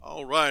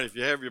All right, if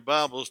you have your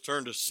Bibles,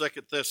 turn to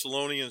Second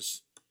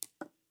Thessalonians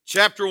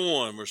chapter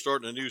 1. We're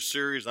starting a new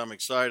series. I'm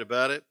excited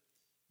about it.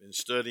 Been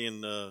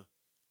studying 2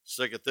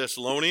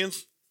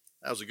 Thessalonians.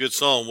 That was a good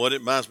song, wasn't it?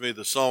 Reminds me of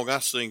the song I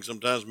sing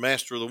sometimes,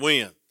 Master of the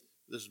Wind.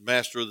 This is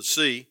Master of the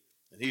Sea,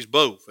 and he's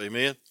both.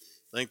 Amen.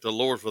 Thank the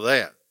Lord for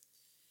that.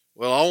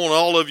 Well, I want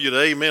all of you to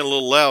amen a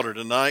little louder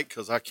tonight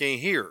because I can't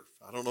hear.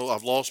 I don't know.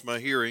 I've lost my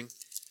hearing,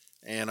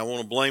 and I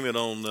want to blame it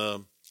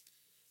on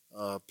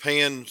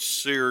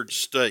pan-seared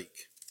steak.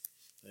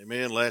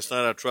 Amen. Last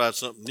night I tried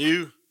something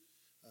new.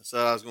 I said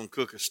I was going to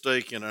cook a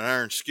steak in an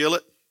iron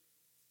skillet,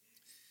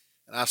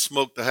 and I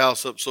smoked the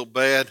house up so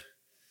bad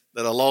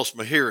that I lost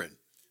my hearing.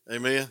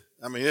 Amen.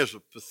 I mean, it's a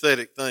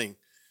pathetic thing.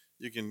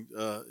 You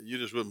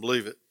just wouldn't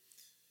believe it.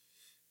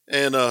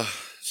 And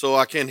so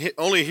I can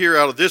only hear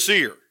out of this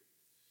ear.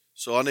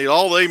 So I need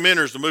all the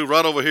ameners to move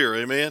right over here.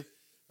 Amen.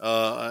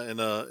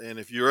 And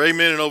if you're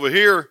amening over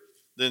here,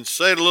 then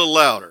say it a little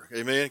louder.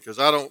 Amen. Because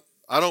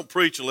I don't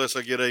preach unless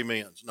I get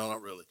amens. No,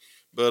 not really.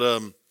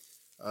 But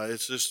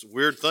it's just a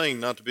weird thing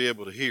not to be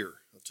able to hear.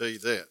 I'll tell you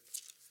that.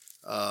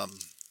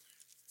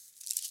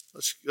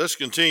 Let's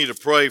continue to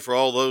pray for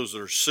all those that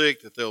are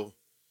sick, that they'll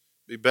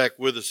be back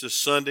with us this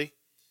Sunday.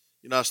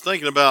 You know, I was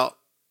thinking about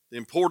the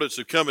importance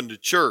of coming to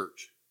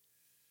church.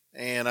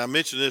 And I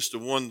mentioned this to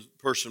one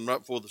person right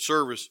before the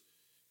service,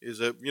 is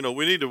that, you know,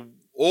 we need to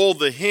oil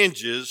the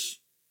hinges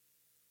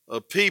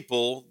of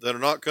people that are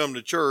not coming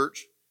to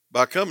church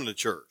by coming to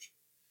church.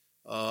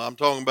 I'm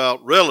talking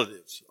about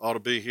relatives ought to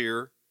be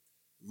here.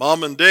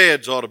 Mom and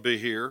dads ought to be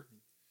here,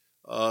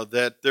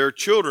 that their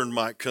children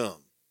might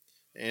come.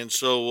 And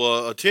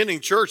so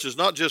attending church is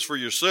not just for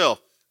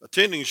yourself.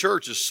 Attending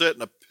church is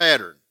setting a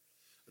pattern.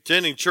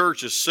 Attending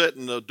church is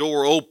setting the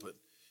door open.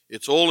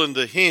 It's oiling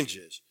the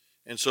hinges.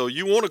 And so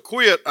you want to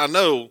quit, I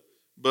know,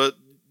 but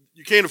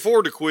you can't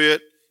afford to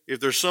quit if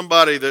there's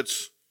somebody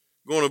that's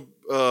going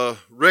to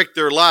wreck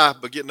their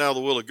life by getting out of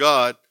the will of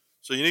God.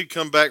 So you need to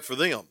come back for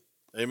them.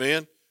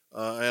 Amen.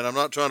 And I'm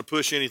not trying to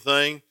push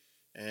anything.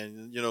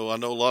 And, you know, I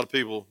know a lot of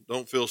people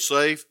don't feel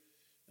safe.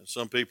 And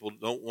some people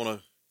don't want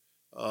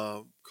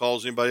to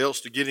cause anybody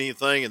else to get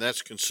anything. And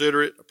that's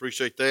considerate. I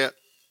appreciate that.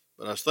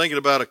 But I was thinking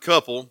about a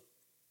couple.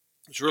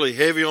 It's really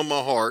heavy on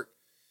my heart.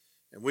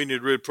 And we need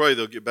to really pray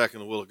they'll get back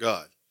in the will of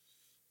God.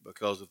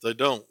 Because if they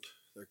don't,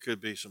 there could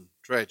be some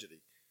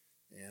tragedy.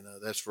 And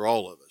that's for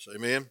all of us.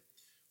 Amen.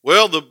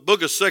 Well, the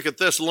book of 2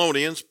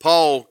 Thessalonians,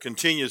 Paul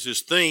continues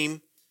his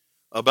theme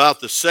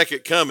about the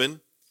second coming.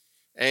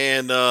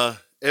 And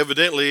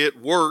evidently it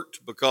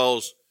worked,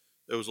 because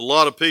there was a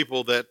lot of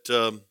people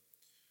that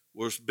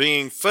was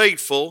being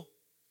faithful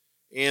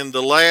in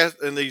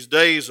these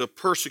days of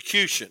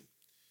persecution.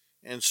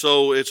 And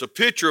so it's a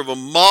picture of a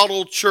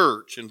model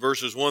church in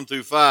verses 1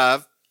 through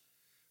 5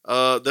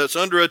 that's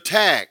under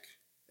attack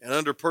and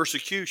under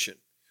persecution.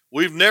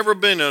 We've never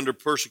been under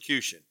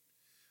persecution.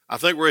 I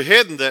think we're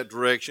heading that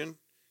direction.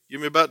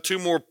 Give me about 2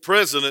 more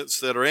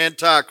presidents that are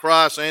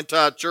anti-Christ,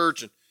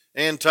 anti-church, and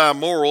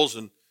anti-morals,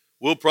 and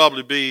we'll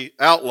probably be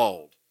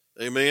outlawed.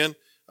 Amen.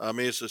 I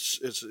mean,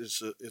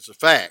 it's a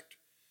fact.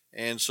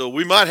 And so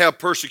we might have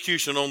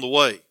persecution on the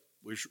way.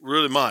 We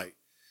really might.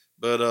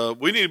 But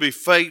we need to be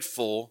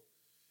faithful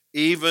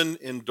even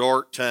in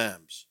dark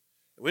times.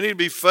 We need to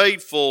be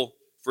faithful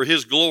for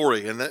His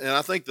glory. And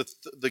I think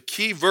the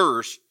key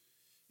verse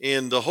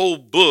in the whole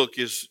book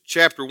is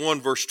chapter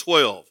 1, verse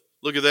 12.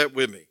 Look at that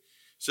with me. It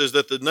says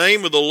that the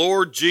name of the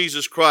Lord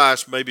Jesus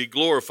Christ may be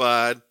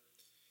glorified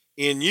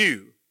in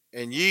you,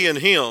 and ye in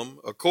Him,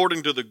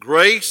 according to the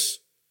grace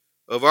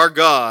of our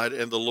God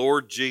and the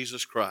Lord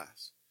Jesus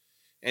Christ.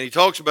 And he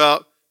talks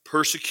about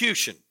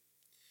persecution.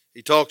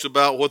 He talks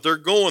about what they're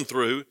going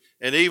through,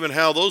 and even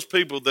how those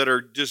people that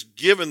are just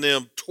giving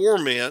them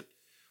torment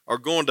are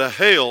going to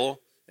hell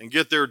and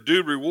get their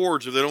due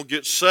rewards if they don't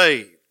get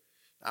saved.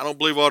 I don't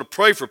believe we ought to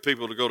pray for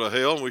people to go to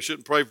hell, and we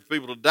shouldn't pray for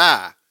people to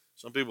die.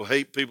 Some people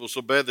hate people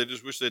so bad they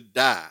just wish they'd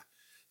die.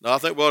 No, I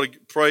think we ought to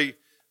pray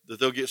that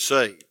they'll get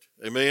saved.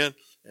 Amen?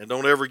 And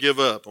don't ever give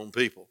up on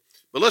people.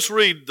 But let's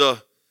read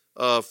the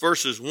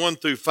verses 1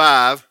 through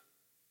 5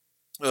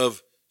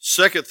 of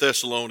 2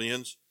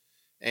 Thessalonians.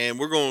 And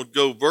we're going to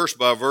go verse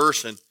by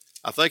verse. And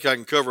I think I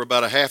can cover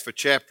about a half a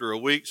chapter a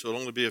week, so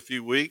it'll only be a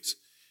few weeks.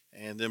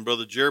 And then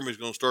Brother Jeremy's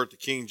going to start the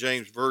King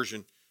James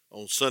Version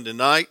on Sunday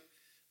night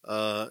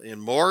in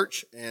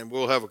March. And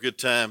we'll have a good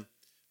time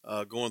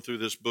going through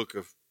this book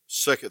of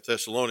 2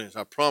 Thessalonians.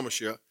 I promise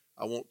you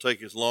I won't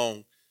take as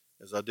long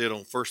as I did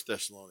on 1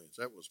 Thessalonians.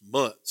 That was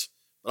months.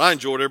 But I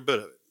enjoyed every bit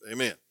of it.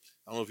 Amen.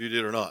 I don't know if you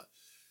did or not.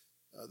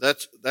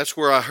 That's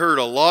where I heard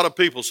a lot of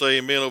people say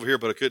amen over here,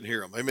 but I couldn't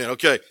hear them. Amen.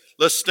 Okay,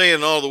 let's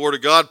stand in all the Word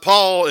of God.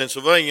 Paul and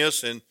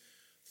Silvanus and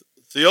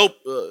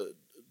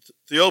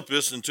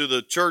Theophilus, and to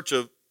the church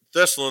of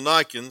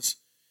Thessalonians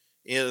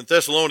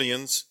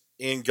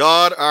in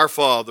God our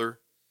Father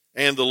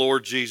and the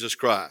Lord Jesus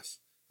Christ.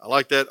 I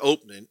like that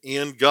opening,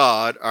 in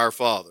God our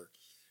Father.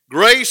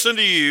 Grace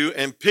unto you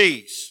and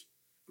peace.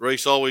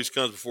 Grace always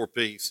comes before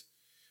peace.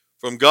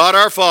 From God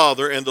our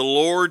Father and the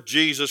Lord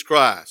Jesus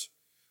Christ.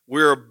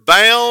 We are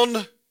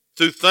bound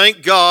to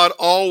thank God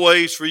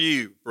always for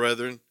you,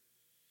 brethren,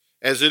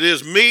 as it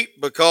is meet,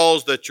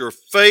 because that your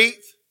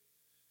faith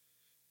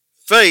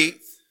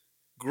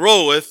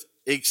groweth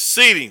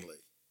exceedingly.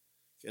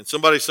 Can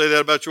somebody say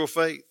that about your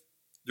faith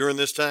during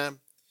this time?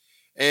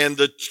 And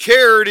the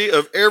charity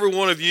of every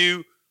one of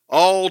you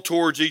all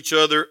towards each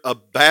other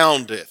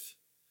aboundeth,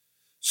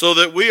 so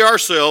that we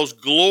ourselves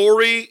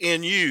glory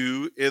in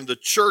you in the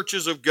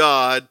churches of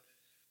God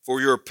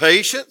for your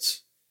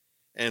patience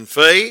and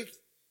faith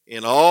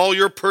in all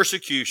your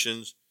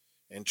persecutions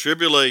and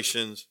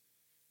tribulations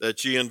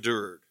that ye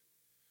endured,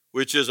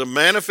 which is a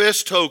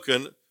manifest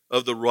token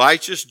of the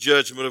righteous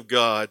judgment of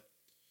God,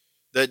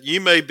 that ye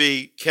may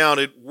be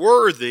counted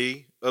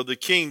worthy of the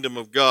kingdom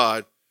of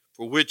God,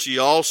 for which ye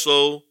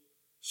also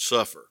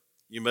suffer.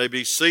 You may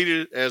be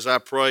seated as I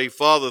pray.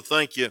 Father,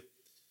 thank you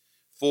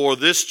for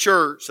this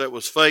church that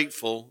was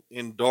faithful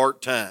in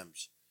dark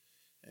times.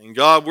 And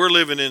God, we're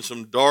living in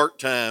some dark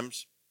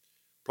times,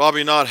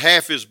 probably not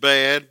half as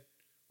bad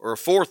or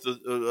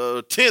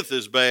a tenth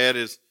as bad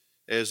as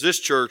this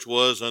church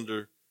was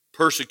under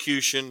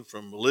persecution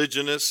from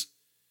religionists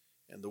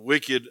and the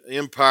wicked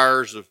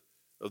empires of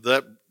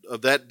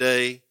that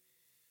day.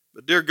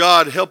 But dear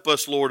God, help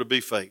us, Lord, to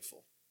be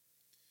faithful.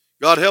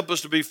 God, help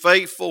us to be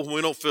faithful when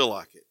we don't feel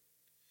like it.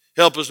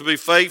 Help us to be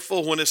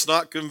faithful when it's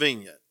not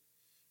convenient.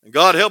 And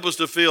God, help us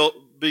to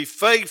be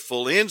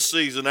faithful in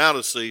season, out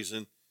of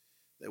season,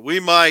 that we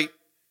might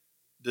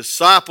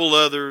disciple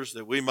others,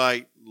 that we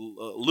might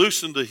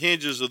loosen the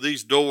hinges of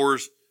these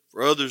doors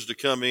for others to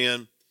come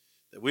in,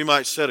 that we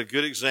might set a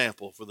good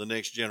example for the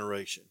next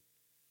generation.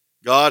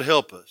 God,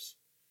 help us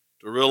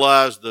to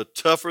realize the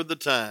tougher the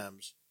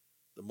times,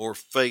 the more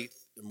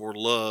faith, the more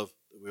love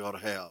that we ought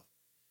to have.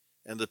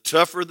 And the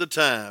tougher the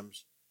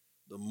times,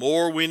 the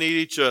more we need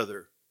each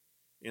other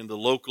in the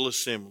local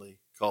assembly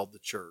called the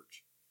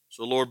church.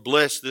 So, Lord,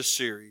 bless this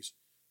series.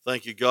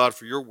 Thank you, God,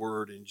 for your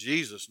word. In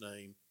Jesus'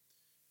 name,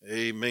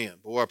 amen.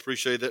 Boy, I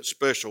appreciate that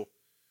special.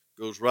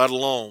 Goes right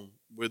along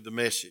with the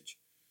message.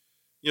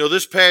 You know,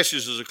 this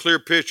passage is a clear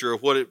picture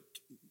of what it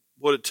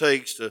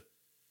takes to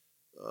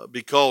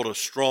be called a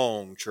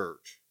strong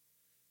church.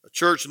 A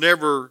church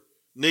never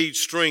needs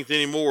strength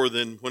any more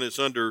than when it's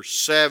under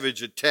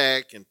savage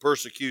attack and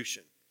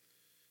persecution.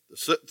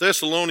 The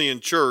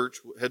Thessalonian church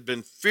had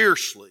been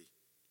fiercely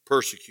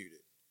persecuted,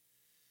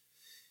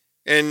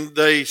 and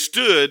they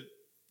stood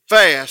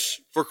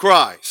fast for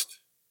Christ.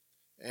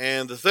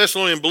 And the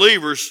Thessalonian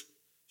believers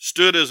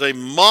stood as a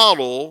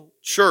model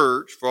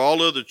church for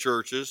all other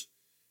churches,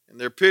 and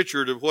they're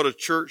pictured of what a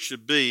church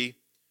should be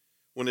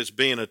when it's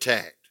being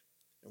attacked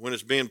and when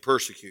it's being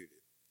persecuted.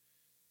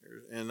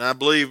 And I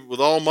believe with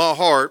all my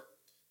heart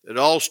that it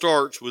all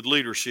starts with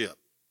leadership.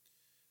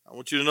 I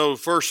want you to know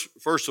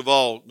first of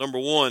all, number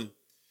one,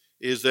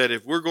 is that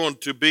if we're going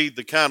to be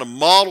the kind of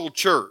model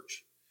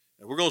church,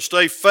 and we're going to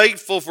stay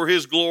faithful for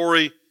His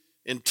glory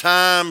in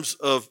times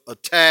of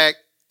attack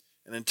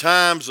and in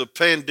times of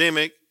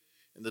pandemic,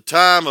 in the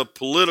time of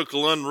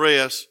political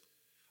unrest,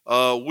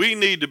 we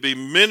need to be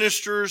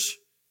ministers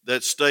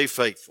that stay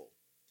faithful.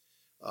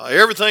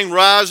 Everything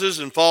rises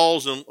and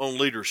falls on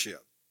leadership.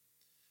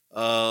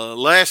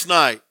 Last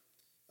night,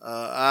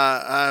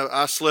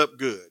 I slept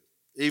good,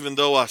 even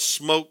though I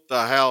smoked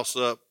the house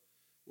up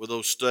with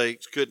those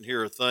steaks. Couldn't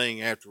hear a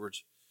thing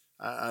afterwards.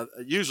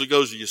 It usually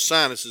goes to your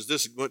sinuses.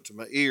 This went to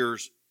my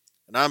ears,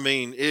 and I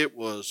mean, it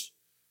was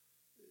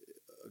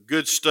a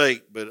good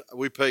steak, but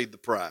we paid the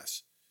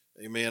price.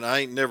 Amen. I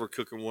ain't never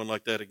cooking one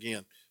like that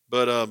again.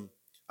 But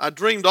I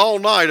dreamed all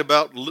night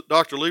about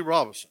Dr. Lee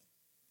Robinson,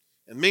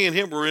 and me and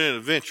him were in an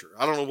adventure.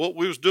 I don't know what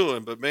we was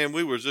doing, but man,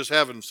 we were just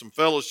having some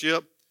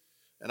fellowship,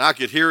 and I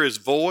could hear his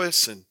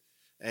voice, and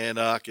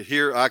I was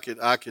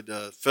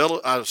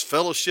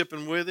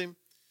fellowshipping with him,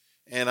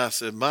 and I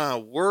said, my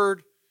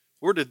word,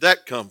 where did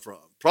that come from?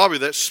 Probably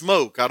that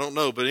smoke, I don't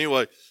know, but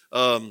anyway,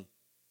 and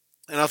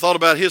I thought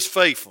about his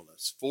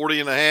faithfulness, 40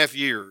 and a half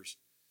years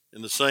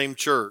in the same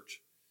church,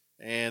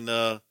 and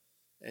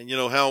you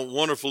know how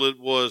wonderful it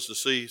was to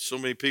see so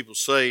many people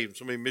saved,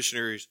 so many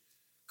missionaries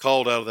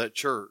called out of that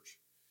church,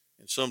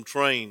 and some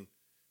trained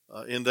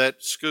in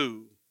that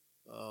school,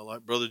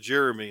 like Brother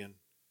Jeremy and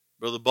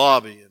Brother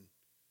Bobby, and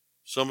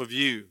some of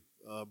you,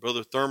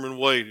 Brother Thurman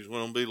Wade, who's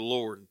went on to be the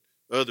Lord, and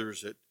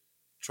others that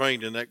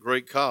trained in that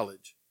great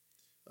college.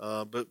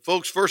 But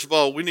folks, first of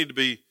all, we need to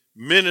be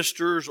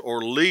ministers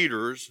or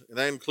leaders, and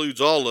that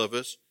includes all of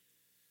us,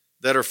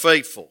 that are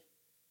faithful,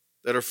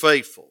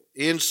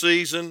 in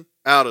season,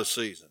 out of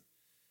season.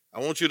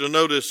 I want you to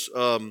notice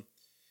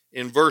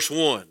in verse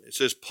 1, it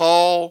says,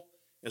 Paul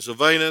and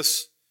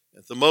Silvanus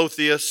and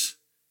Timotheus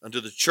unto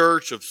the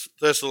church of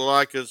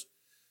Thessalonians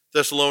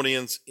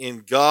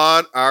in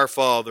God our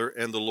Father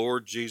and the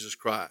Lord Jesus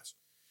Christ.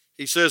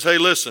 He says, hey,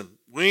 listen,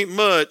 we ain't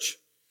much,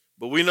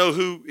 but we know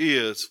who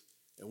is,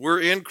 and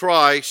we're in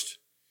Christ,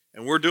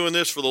 and we're doing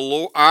this for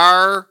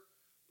the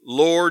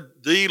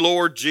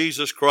Lord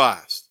Jesus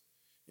Christ.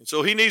 And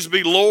so He needs to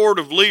be Lord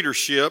of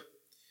leadership,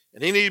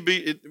 and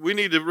we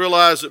need to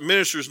realize that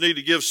ministers need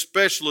to give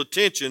special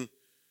attention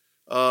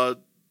to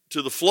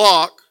the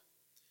flock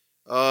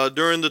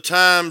during the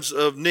times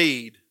of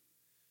need.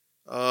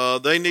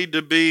 They need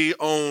to be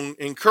on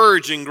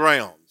encouraging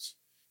grounds.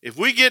 If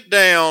we get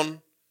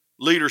down,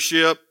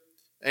 leadership,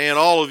 and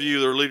all of you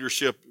that are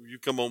leadership, you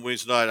come on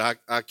Wednesday night,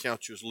 I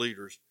count you as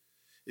leaders.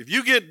 If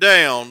you get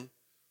down,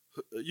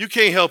 you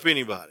can't help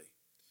anybody.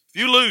 If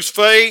you lose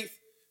faith,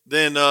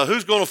 then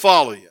who's going to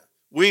follow you?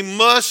 We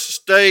must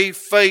stay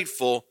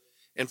faithful.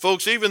 And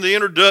folks, even the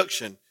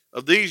introduction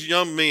of these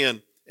young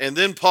men, and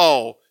then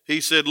Paul,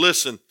 he said,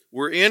 listen,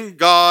 we're in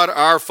God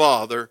our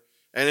Father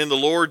and in the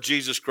Lord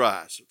Jesus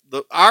Christ.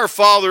 Our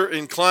Father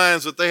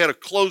inclines that they had a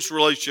close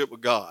relationship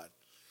with God.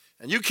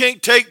 And you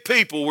can't take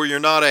people where you're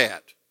not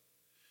at.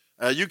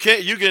 You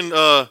can't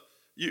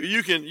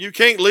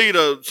lead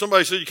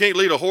somebody said you can't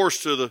lead a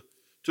horse to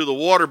the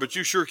water, but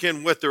you sure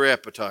can whet their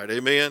appetite.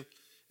 Amen.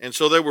 And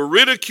so they were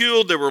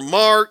ridiculed, they were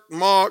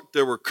mocked,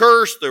 they were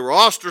cursed, they were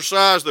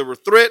ostracized, they were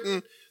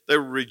threatened, they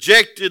were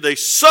rejected, they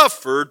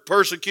suffered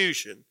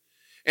persecution.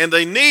 And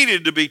they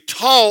needed to be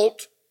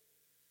taught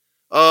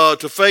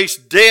to face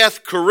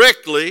death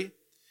correctly,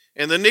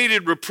 and they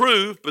needed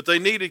reproof, but they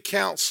needed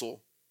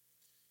counsel,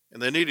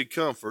 and they needed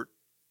comfort,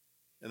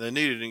 and they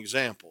needed an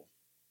example.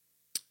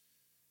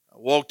 I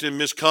walked in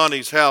Miss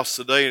Connie's house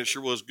today, and it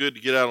sure was good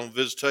to get out on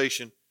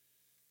visitation,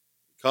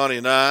 Connie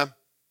and I.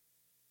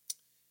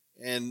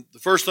 And the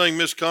first thing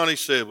Miss Connie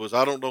said was,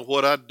 I don't know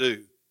what I'd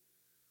do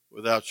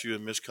without you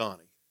and Miss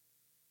Connie.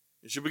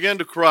 And she began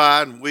to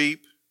cry and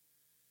weep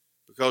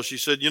because she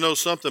said, you know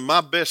something,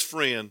 my best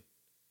friend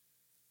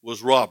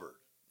was Robert.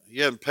 He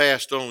hadn't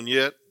passed on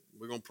yet.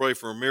 We're going to pray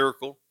for a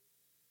miracle.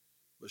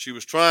 But she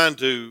was trying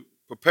to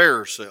prepare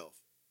herself.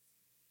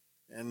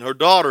 And her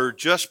daughter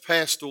just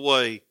passed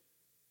away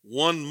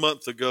 1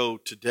 month ago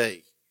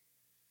today.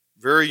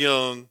 Very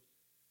young,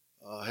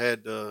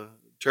 had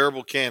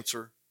terrible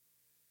cancer.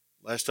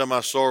 Last time I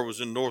saw her was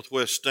in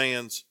Northwest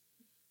Stands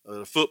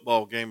at a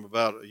football game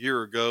about a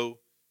year ago.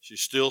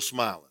 She's still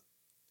smiling.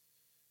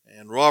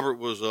 And Robert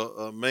was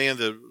a man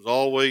that was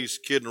always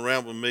kidding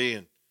around with me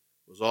and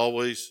was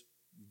always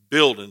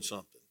building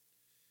something.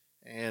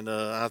 And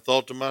I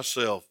thought to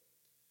myself,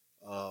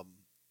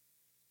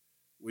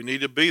 we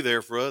need to be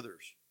there for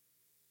others.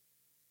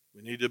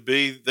 We need to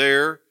be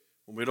there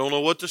when we don't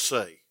know what to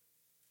say.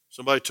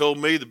 Somebody told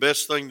me the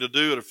best thing to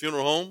do at a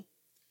funeral home,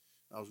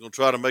 I was going to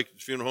try to make the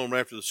funeral home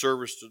after the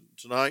service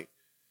tonight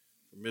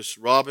for Miss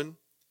Robin,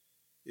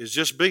 is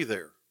just be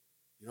there.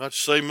 You don't have to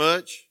say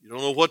much. You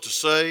don't know what to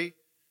say.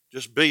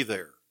 Just be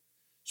there.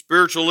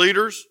 Spiritual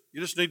leaders,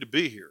 you just need to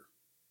be here.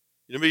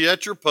 You need to be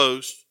at your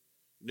post.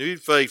 You need to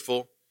be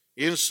faithful,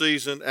 in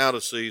season, out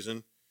of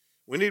season.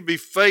 We need to be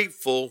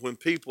faithful when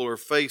people are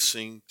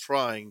facing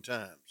trying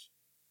times.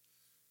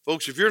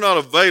 Folks, if you're not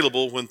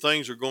available when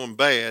things are going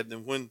bad,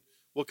 then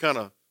what kind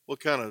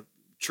of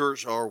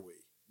church are we?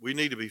 We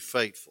need to be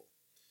faithful.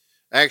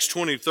 Acts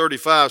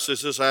 20:35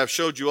 says this, I have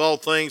showed you all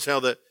things,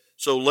 how that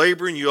so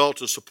laboring you ought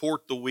to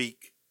support the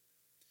weak.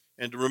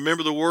 And to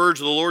remember the words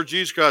of the Lord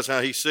Jesus Christ,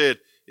 how he said,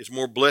 it's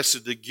more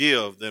blessed to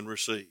give than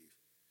receive.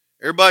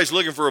 Everybody's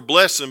looking for a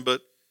blessing,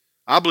 but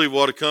I believe we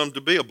ought to come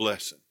to be a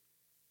blessing.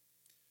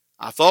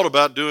 I thought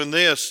about doing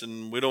this,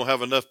 and we don't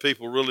have enough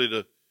people really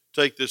to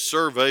take this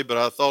survey, but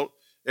I thought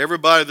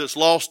everybody that's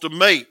lost a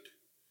mate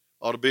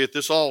ought to be at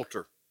this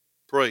altar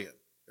praying.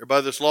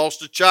 Everybody that's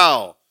lost a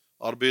child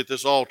ought to be at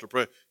this altar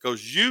praying,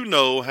 because you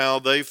know how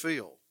they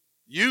feel.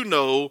 You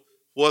know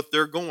what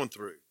they're going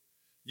through.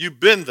 You've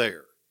been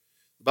there.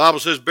 The Bible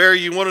says, bear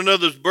ye one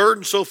another's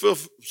burden, so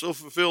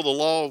fulfill the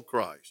law of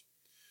Christ.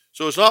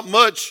 So it's not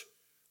much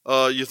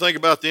you think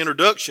about the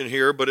introduction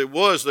here, but they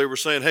were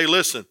saying, hey,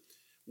 listen,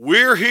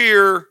 we're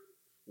here,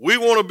 we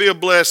want to be a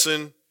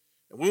blessing,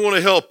 and we want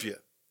to help you.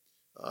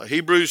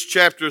 Hebrews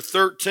chapter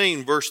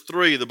 13, verse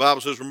 3, the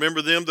Bible says,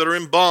 remember them that are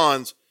in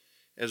bonds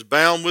as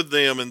bound with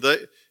them,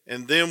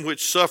 and them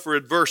which suffer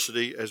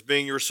adversity as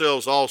being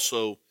yourselves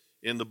also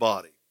in the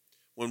body.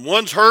 When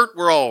one's hurt,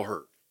 we're all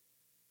hurt.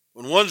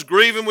 When one's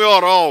grieving, we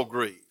ought to all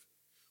grieve.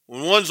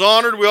 When one's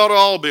honored, we ought to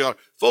all be honored.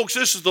 Folks,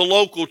 this is the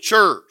local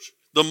church.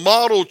 The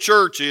model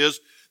church is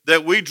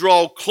that we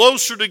draw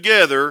closer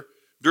together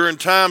during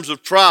times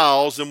of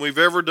trials than we've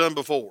ever done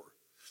before.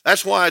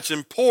 That's why it's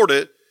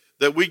important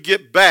that we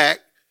get back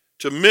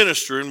to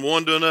ministering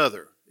one to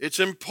another. It's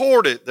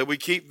important that we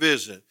keep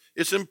visiting.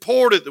 It's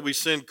important that we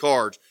send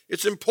cards.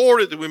 It's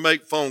important that we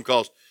make phone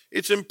calls.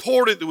 It's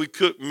important that we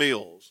cook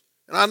meals.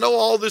 And I know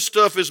all this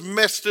stuff has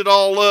messed it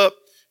all up,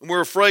 and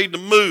we're afraid to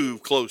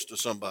move close to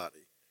somebody.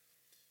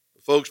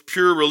 Folks,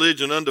 pure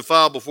religion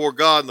undefiled before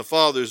God and the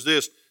Father is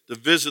this, to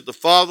visit the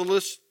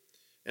fatherless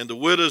and the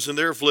widows in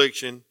their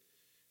affliction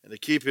and to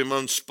keep him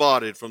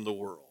unspotted from the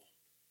world.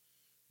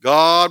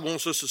 God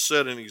wants us to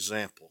set an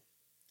example.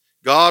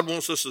 God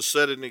wants us to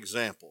set an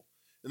example.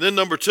 And then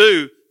number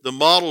two, the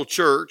model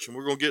church, and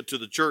we're going to get to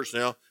the church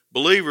now,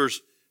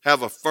 believers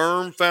have a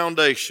firm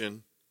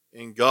foundation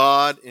in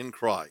God in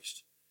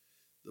Christ.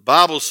 The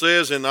Bible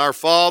says in our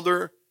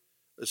Father,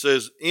 it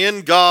says,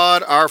 in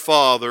God our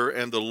Father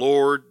and the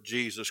Lord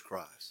Jesus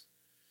Christ.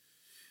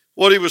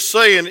 what he was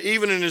saying,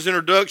 even in his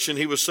introduction,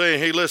 he was saying,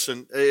 hey,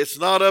 listen, it's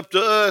not up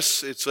to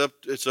us. It's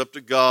up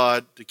to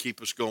God to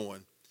keep us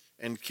going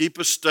and keep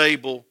us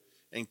stable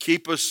and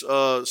keep us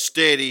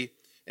steady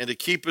and to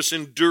keep us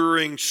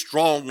enduring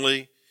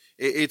strongly.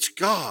 It's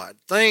God.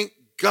 Thank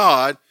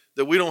God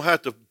that we don't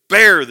have to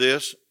bear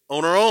this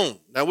on our own.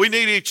 Now, we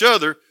need each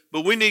other,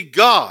 but we need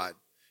God.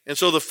 And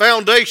so the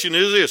foundation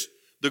is this,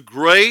 the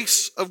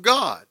grace of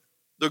God.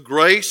 The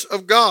grace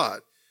of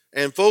God.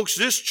 And folks,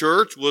 this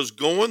church was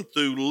going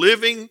through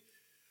living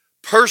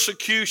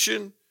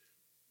persecution,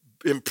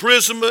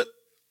 imprisonment,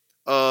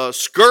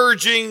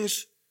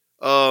 scourgings,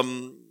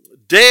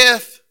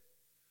 death,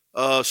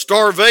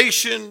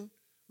 starvation,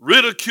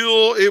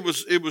 ridicule. It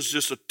was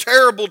just a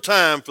terrible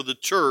time for the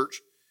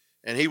church,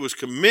 and he was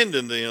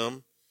commending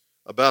them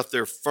about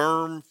their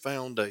firm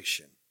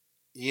foundation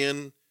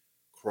in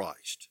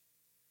Christ.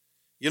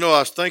 You know, I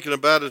was thinking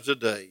about it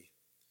today.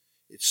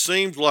 It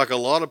seems like a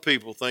lot of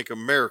people think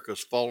America's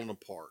falling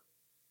apart.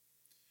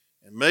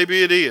 And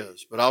maybe it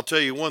is, but I'll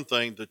tell you one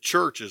thing, the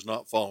church is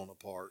not falling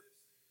apart.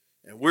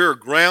 And we're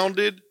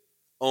grounded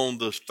on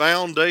the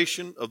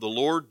foundation of the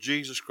Lord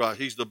Jesus Christ.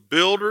 He's the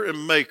builder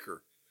and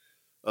maker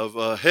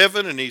of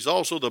heaven, and he's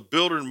also the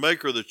builder and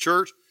maker of the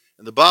church.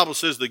 And the Bible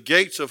says the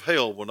gates of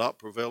hell will not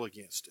prevail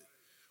against it.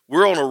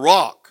 We're on a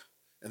rock,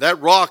 and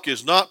that rock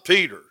is not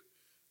Peter,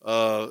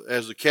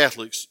 as the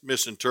Catholics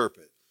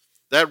misinterpret.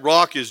 That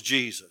rock is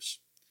Jesus.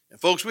 And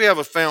folks, we have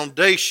a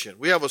foundation.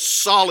 We have a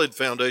solid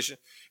foundation.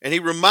 And he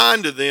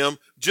reminded them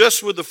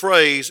just with the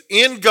phrase,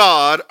 in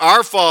God,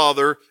 our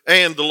Father,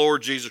 and the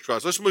Lord Jesus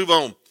Christ. Let's move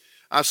on.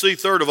 I see,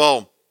 third of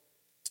all,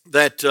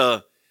 that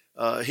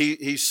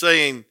he's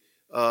saying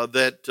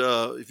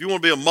that if you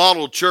want to be a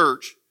model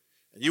church,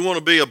 and you want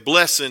to be a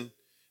blessing,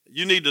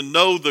 you need to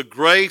know the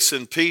grace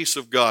and peace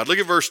of God. Look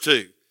at verse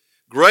 2.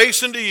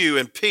 Grace unto you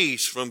and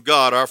peace from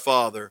God our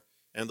Father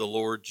and the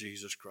Lord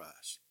Jesus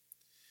Christ.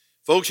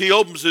 Folks, he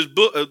opens his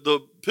book,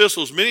 the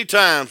epistles many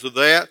times with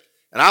that,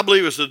 and I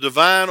believe it's a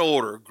divine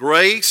order.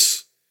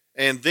 Grace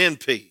and then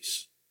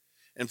peace.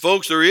 And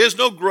folks, there is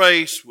no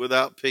grace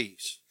without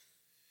peace.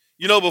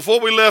 You know, before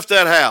we left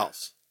that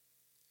house,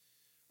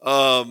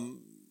 and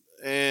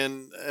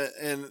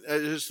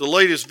it's the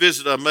latest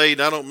visit I made,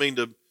 and I don't mean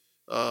to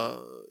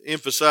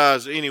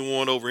emphasize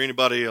anyone over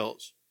anybody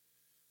else,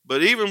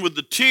 but even with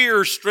the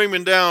tears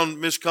streaming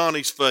down Miss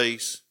Connie's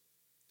face,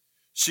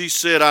 she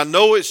said, I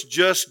know it's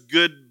just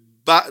good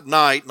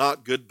night,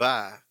 not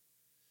goodbye.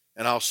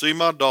 And I'll see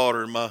my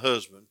daughter and my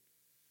husband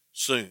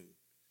soon.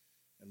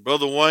 And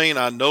Brother Wayne,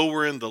 I know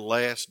we're in the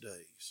last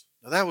days.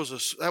 Now that was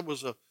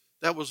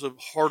a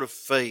heart of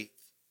faith.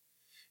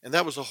 And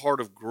that was a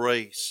heart of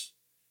grace.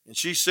 And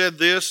she said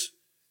this,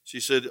 she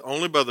said,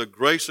 only by the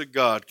grace of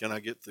God can I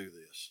get through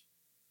this.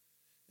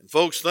 And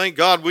folks, thank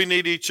God we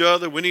need each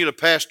other. We need a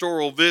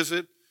pastoral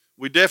visit.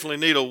 We definitely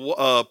need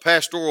a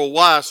pastoral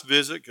wife's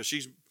visit because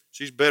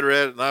she's better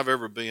at it than I've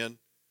ever been.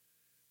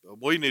 But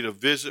we need a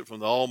visit from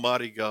the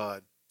Almighty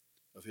God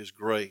of His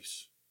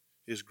grace.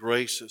 His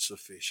grace is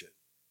sufficient.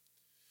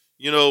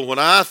 You know, when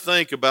I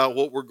think about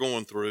what we're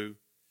going through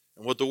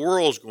and what the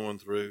world's going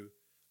through,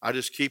 I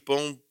just keep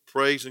on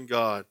praising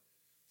God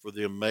for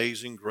the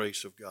amazing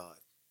grace of God.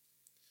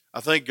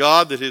 I thank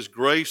God that His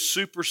grace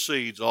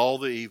supersedes all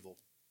the evil.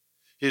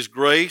 His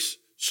grace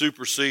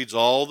supersedes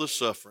all the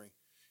suffering.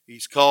 He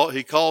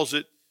calls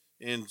it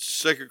in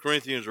 2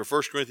 Corinthians or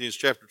 1 Corinthians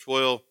chapter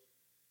 12,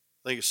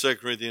 I think it's 2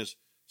 Corinthians,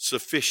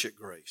 sufficient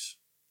grace.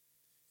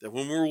 That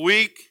when we're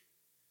weak,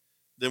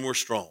 then we're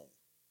strong.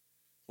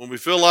 When we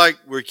feel like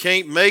we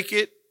can't make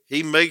it,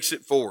 He makes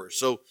it for us.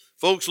 So,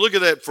 folks, look at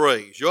that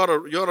phrase. You ought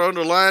to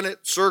underline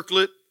it, circle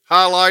it,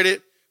 highlight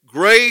it.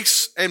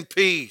 Grace and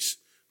peace.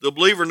 The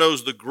believer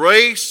knows the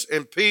grace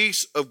and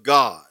peace of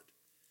God.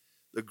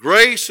 The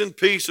grace and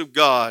peace of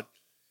God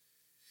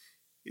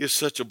is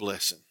such a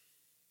blessing.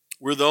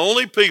 We're the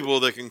only people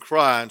that can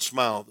cry and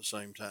smile at the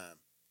same time.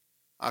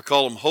 I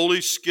call them holy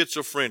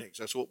schizophrenics.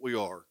 That's what we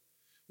are.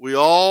 We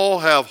all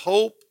have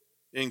hope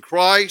in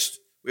Christ.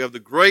 We have the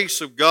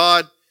grace of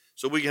God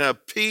so we can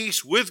have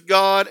peace with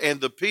God and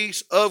the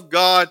peace of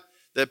God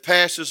that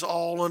passes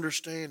all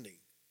understanding.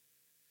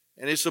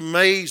 And it's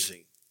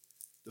amazing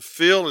to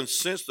feel and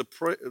sense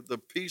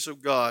the peace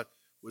of God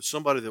with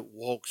somebody that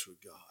walks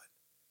with God.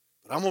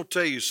 But I'm going to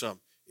tell you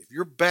something. If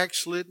you're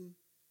backslidden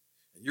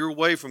and you're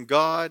away from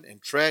God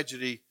and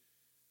tragedy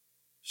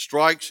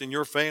strikes in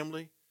your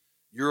family,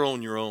 you're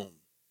on your own.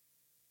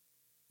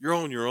 You're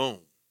on your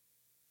own.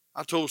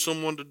 I told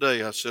someone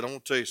today, I said, I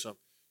want to tell you something.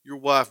 Your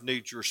wife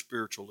needs your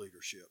spiritual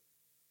leadership.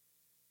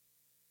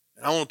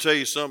 And I want to tell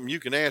you something. You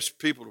can ask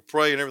people to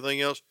pray and everything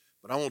else,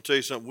 but I want to tell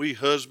you something. We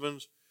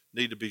husbands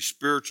need to be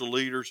spiritual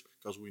leaders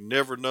because we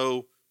never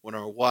know when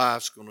our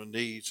wife's going to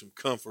need some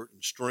comfort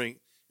and strength,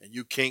 and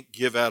you can't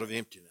give out of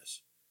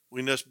emptiness.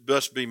 We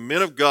must be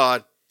men of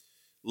God,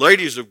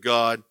 ladies of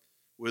God,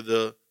 with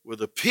a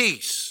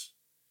peace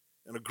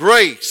and a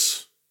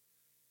grace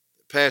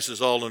that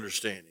passes all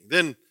understanding.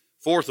 Then,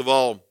 fourth of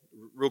all,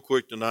 real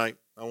quick tonight,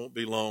 I won't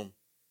be long.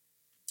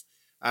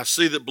 I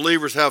see that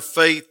believers have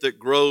faith that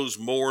grows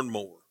more and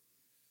more.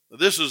 Now,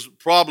 this is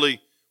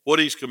probably what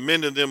he's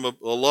commending them a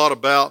lot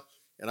about,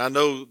 and I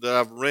know that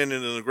I've ran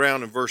into the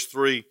ground in verse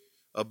 3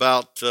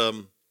 about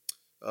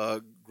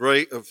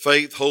great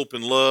faith, hope,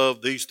 and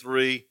love, these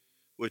three,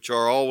 which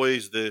are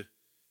always the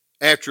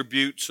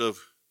attributes of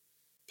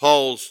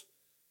Paul's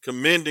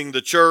commending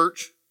the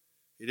church.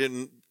 He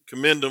didn't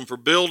commend them for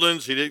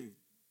buildings. He didn't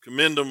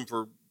commend them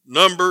for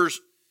numbers.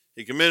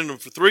 He commended them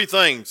for three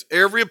things.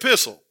 Every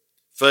epistle: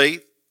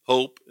 faith,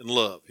 hope, and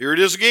love. Here it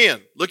is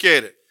again. Look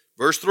at it.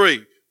 Verse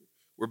 3.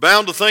 We're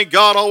bound to thank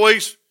God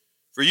always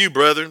for you,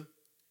 brethren,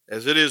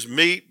 as it is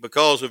meet,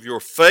 because of your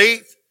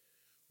faith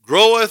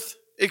groweth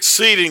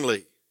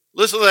exceedingly.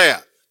 Listen to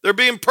that. They're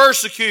being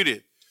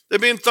persecuted. They're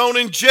being thrown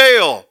in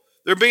jail.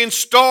 They're being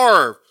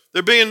starved.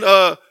 They're being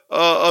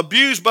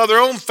abused by their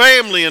own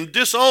family and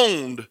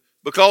disowned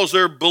because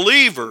they're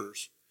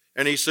believers.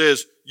 And he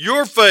says,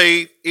 your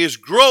faith is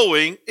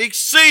growing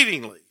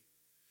exceedingly.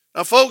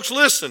 Now, folks,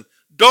 listen.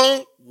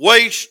 Don't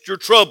waste your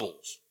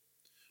troubles.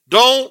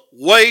 Don't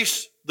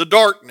waste the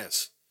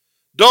darkness.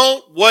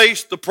 Don't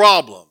waste the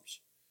problems.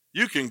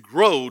 You can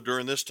grow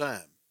during this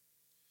time.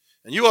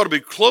 And you ought to be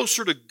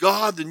closer to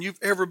God than you've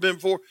ever been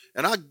before.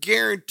 And I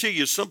guarantee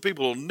you some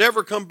people will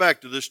never come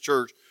back to this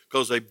church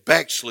because they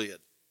backslid,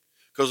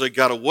 because they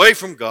got away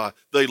from God.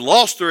 They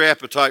lost their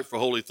appetite for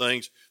holy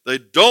things. They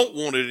don't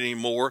want it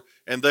anymore,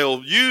 and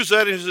they'll use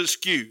that as an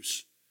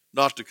excuse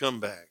not to come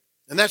back.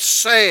 And that's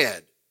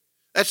sad.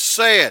 That's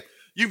sad.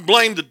 You can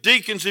blame the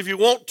deacons if you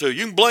want to.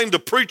 You can blame the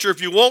preacher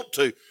if you want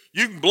to.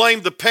 You can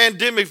blame the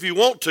pandemic if you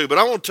want to. But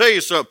I want to tell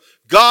you something.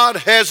 God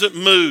hasn't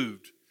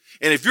moved.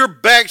 And if you're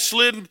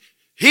backslidden,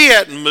 He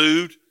hadn't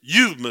moved,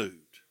 you've moved.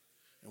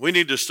 And we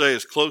need to stay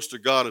as close to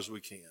God as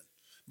we can.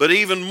 But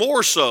even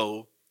more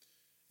so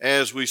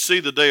as we see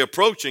the day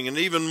approaching, and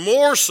even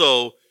more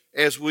so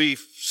as we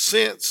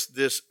sense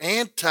this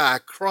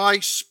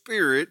anti-Christ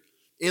spirit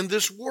in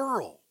this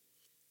world.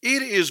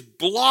 It is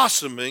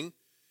blossoming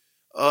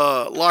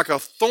like a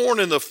thorn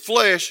in the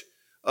flesh.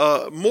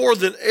 More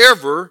than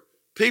ever,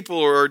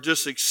 people are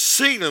just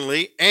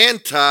exceedingly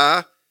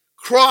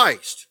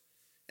anti-Christ.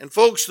 And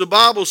folks, the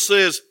Bible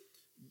says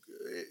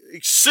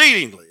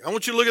exceedingly. I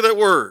want you to look at that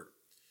word.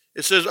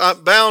 It says,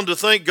 I'm bound to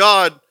thank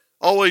God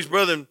always,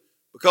 brethren,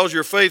 because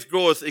your faith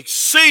groweth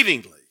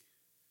exceedingly.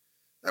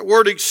 That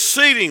word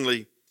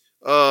exceedingly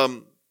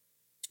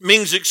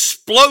means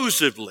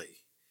explosively.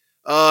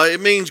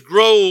 It means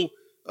grow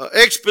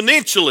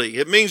exponentially.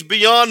 It means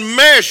beyond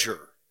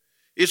measure.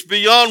 It's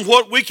beyond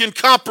what we can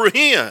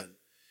comprehend.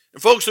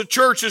 And folks, the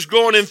church is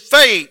growing in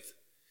faith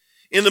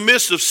in the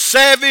midst of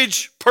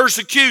savage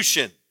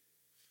persecution.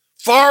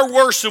 Far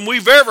worse than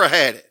we've ever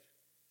had it.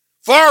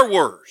 Far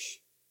worse.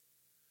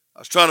 I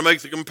was trying to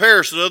make the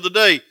comparison the other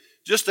day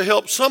just to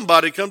help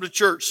somebody come to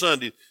church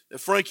Sunday. That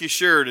Frankie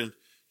Sheridan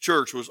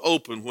Church was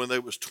open when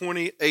there was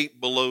 28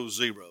 below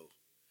zero.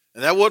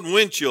 And that wasn't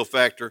wind chill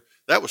factor.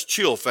 That was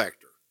chill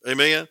factor.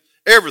 Amen?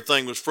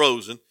 Everything was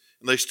frozen,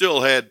 and they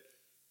still had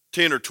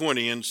 10 or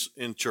 20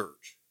 in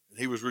church. And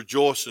he was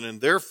rejoicing in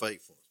their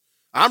faithfulness.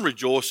 I'm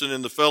rejoicing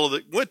in the fellow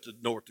that went to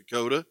North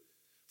Dakota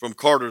from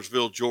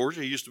Cartersville,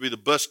 Georgia. He used to be the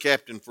bus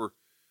captain for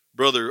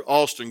Brother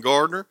Austin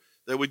Gardner,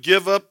 that would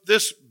give up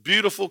this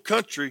beautiful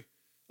country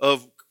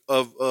of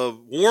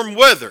warm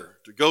weather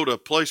to go to a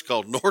place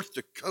called North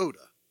Dakota.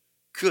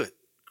 Good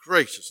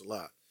gracious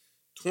alive.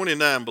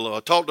 29 below. I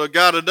talked to a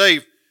guy today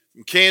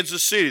from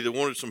Kansas City that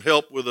wanted some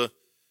help with a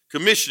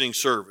commissioning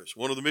service.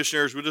 One of the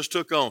missionaries we just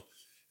took on.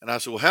 And I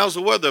said, well, how's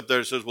the weather up there?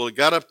 He says, well, it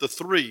got up to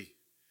 3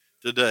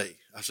 today.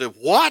 I said,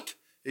 what?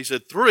 He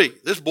said, 3.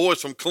 This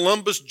boy's from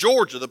Columbus,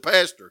 Georgia, the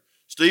pastor,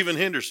 Stephen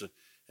Henderson.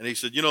 And he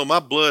said, you know, my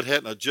blood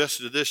hadn't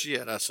adjusted to this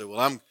yet. I said,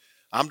 well,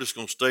 I'm just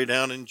going to stay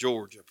down in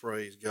Georgia,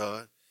 praise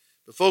God.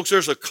 But folks,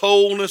 there's a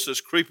coldness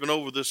that's creeping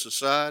over this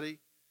society.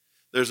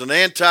 There's an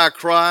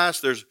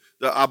antichrist.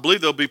 I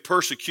believe there'll be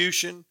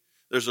persecution.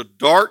 There's a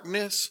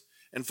darkness.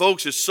 And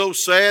folks, it's so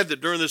sad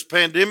that during this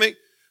pandemic,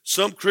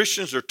 some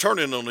Christians are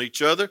turning on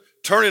each other,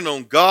 turning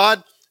on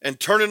God, and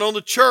turning on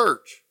the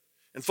church.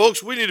 And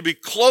folks, we need to be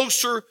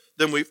closer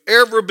than we've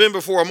ever been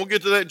before. I'm going to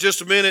get to that in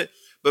just a minute.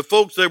 But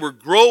folks, they were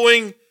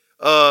growing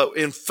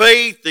in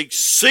faith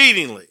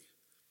exceedingly.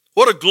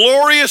 What a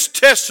glorious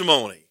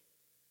testimony.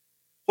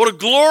 What a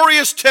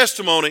glorious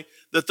testimony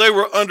that they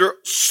were under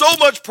so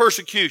much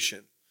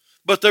persecution,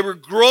 but they were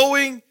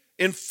growing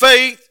in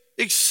faith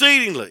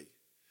exceedingly.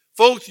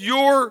 Folks,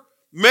 your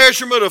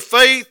measurement of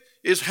faith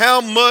is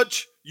how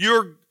much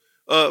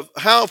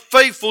how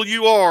faithful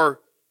you are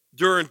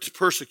during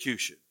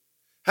persecution.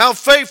 How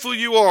faithful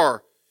you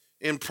are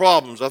in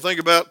problems. I think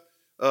about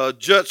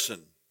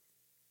Judson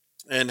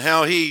and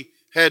how he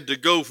had to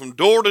go from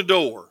door to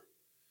door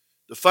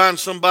to find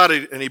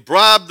somebody, and he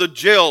bribed the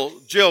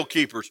jail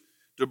keepers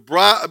to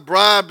bribe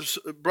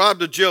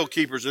the jail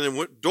keepers, and then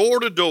went door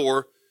to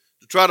door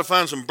to try to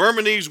find some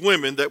Burmese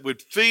women that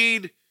would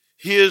feed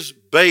his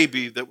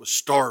baby that was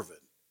starving.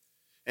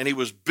 And he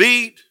was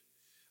beat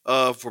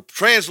for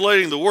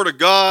translating the Word of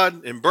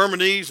God in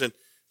Burmese. And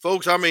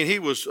folks, I mean, he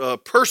was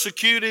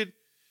persecuted,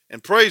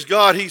 and praise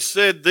God, he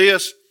said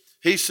this.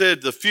 He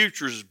said the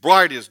future is as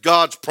bright as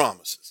God's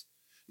promises.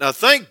 Now,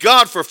 thank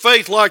God for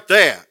faith like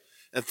that.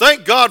 And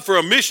thank God for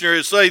a missionary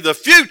to say the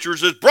future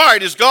is as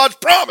bright as God's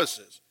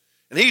promises.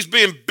 And he's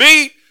been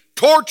beat,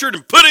 tortured,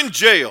 and put in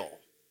jail.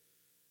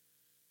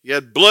 He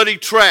had bloody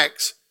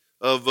tracks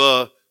of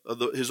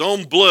his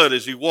own blood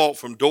as he walked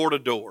from door to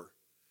door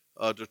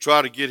to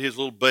try to get his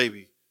little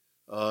baby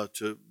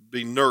to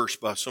be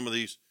nursed by some of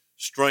these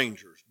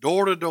strangers,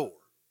 door to door.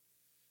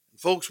 And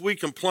folks, we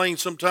complain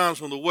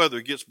sometimes when the weather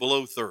gets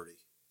below 30.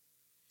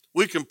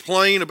 We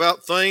complain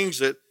about things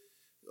that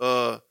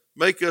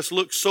make us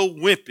look so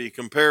wimpy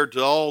compared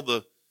to all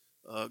the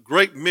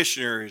great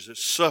missionaries that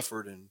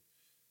suffered and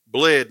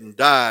bled and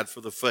died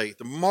for the faith.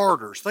 The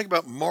martyrs, think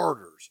about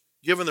martyrs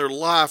giving their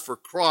life for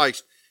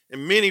Christ,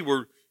 and many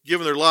were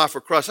giving their life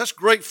for Christ. That's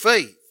great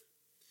faith.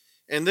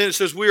 And then it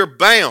says we are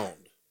bound.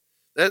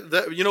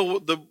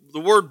 The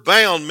word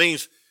bound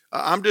means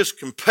I'm just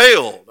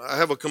compelled. I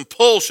have a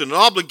compulsion, an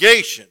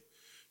obligation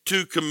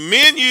to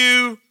commend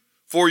you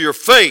for your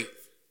faith.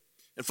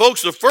 And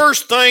folks, the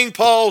first thing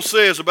Paul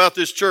says about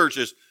this church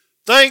is,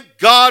 thank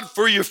God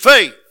for your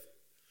faith.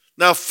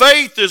 Now,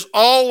 faith is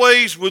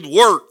always with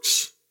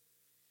works.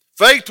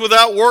 Faith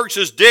without works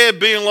is dead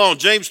being alone,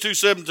 James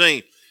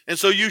 2:17. And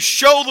so you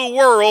show the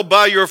world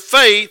by your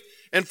faith,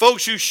 and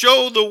folks, you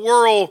show the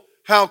world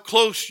how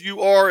close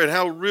you are and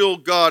how real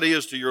God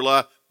is to your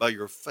life by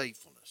your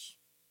faithfulness.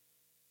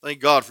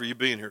 Thank God for you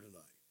being here tonight.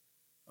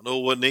 I know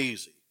it wasn't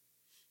easy.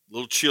 A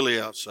little chilly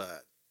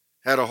outside.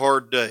 Had a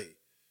hard day.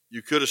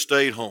 You could have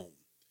stayed home,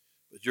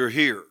 but you're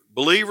here.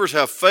 Believers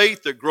have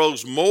faith that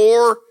grows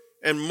more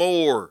and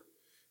more.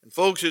 And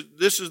folks,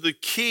 this is the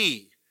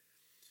key.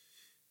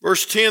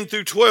 Verse 10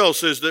 through 12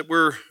 says that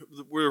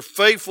we're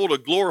faithful to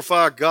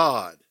glorify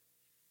God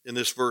in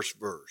this first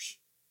verse.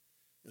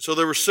 And so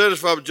they were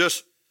satisfied with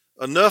just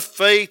enough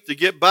faith to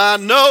get by?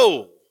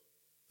 No.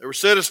 They were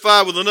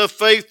satisfied with enough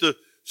faith to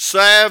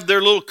salve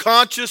their little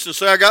conscience and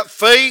say, I got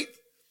faith?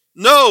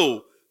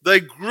 No. They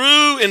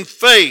grew in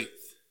faith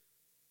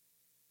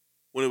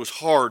when it was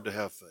hard to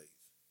have faith.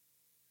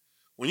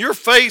 When your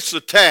faith's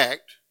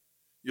attacked,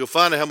 you'll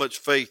find out how much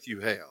faith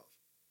you have.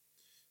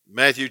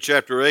 Matthew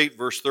chapter 8,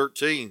 verse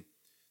 13,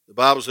 the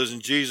Bible says,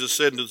 and Jesus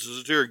said unto the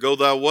centurion, go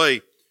thy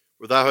way,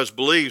 for thou hast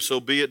believed, so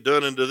be it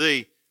done unto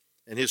thee.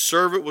 And his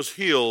servant was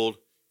healed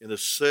in the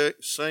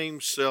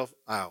same self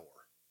hour.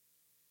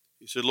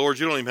 He said, Lord,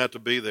 you don't even have to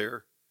be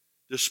there.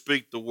 Just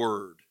speak the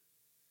word.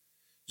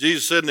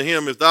 Jesus said unto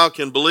him, if thou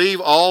can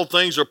believe, all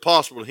things are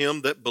possible to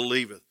him that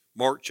believeth.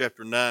 Mark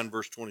chapter 9,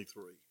 verse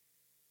 23.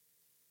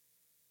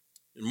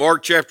 In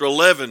Mark chapter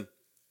 11,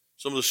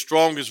 some of the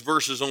strongest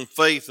verses on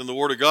faith in the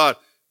Word of God,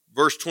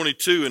 verse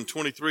 22 and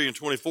 23 and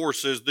 24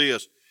 says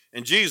this,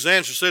 and Jesus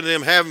answered, said to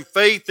them, having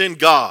faith in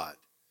God.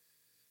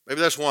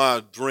 Maybe that's why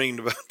I dreamed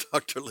about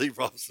Dr. Lee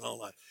Robinson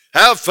all night.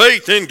 Have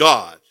faith in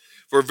God.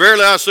 For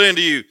verily I say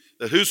unto you,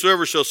 that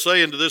whosoever shall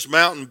say unto this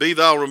mountain, be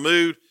thou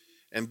removed,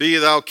 and be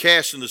thou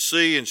cast in the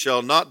sea, and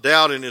shall not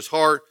doubt in his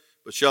heart,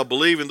 but shall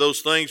believe in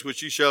those things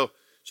which he shall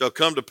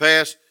come to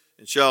pass,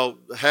 and shall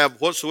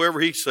have whatsoever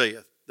he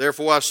saith.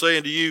 Therefore I say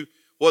unto you,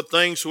 what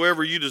things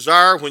soever you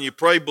desire, when you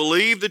pray,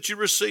 believe that you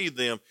receive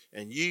them,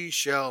 and ye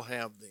shall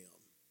have them.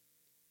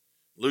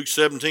 Luke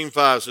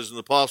 17:5 says, and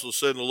the apostles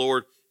said unto the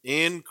Lord,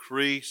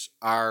 increase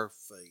our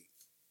faith.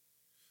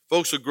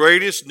 Folks, the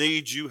greatest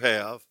need you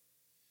have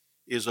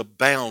is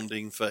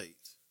abounding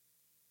faith.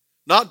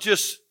 Not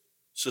just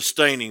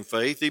sustaining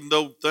faith, even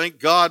though thank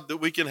God that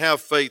we can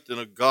have faith in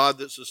a God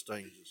that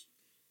sustains us.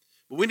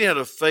 But we need to have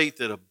a faith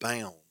that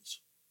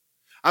abounds.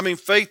 I mean,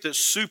 faith that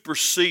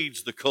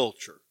supersedes the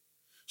culture,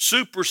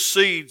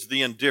 supersedes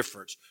the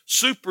indifference,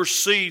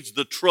 supersedes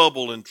the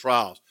trouble and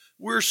trials.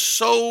 We're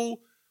so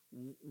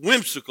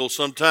whimsical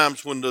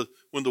sometimes when the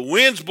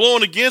wind's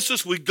blowing against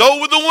us, we go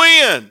with the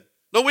wind.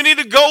 No, we need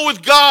to go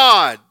with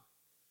God.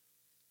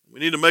 We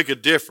need to make a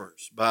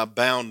difference by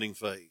abounding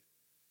faith.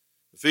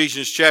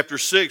 Ephesians chapter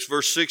 6,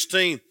 verse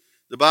 16,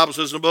 the Bible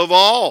says, above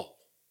all,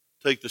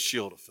 take the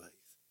shield of faith.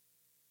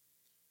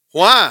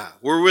 Why?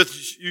 Wherewith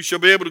you shall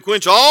be able to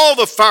quench all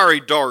the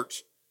fiery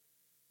darts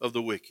of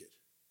the wicked.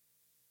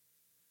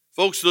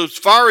 Folks, those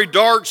fiery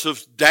darts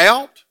of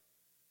doubt,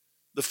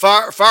 the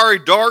fiery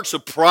darts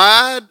of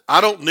pride, I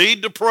don't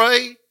need to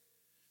pray.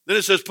 Then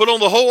it says, put on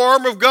the whole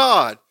armor of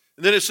God.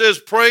 And then it says,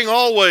 praying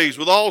always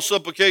with all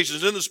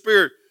supplications in the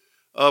Spirit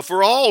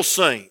for all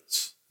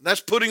saints. And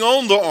that's putting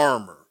on the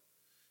armor.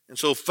 And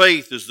so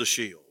faith is the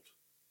shield.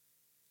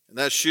 And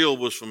that shield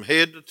was from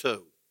head to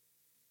toe,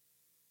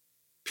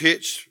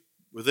 pitched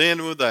within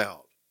and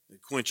without,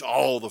 and quench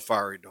all the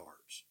fiery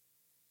darts.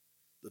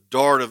 The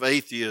dart of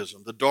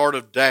atheism, the dart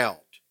of doubt.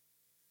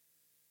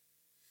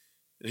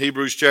 In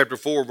Hebrews chapter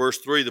 4, verse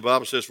 3, the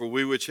Bible says, for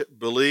we which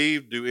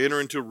believe do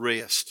enter into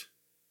rest.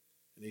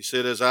 And he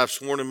said, as I've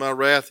sworn in my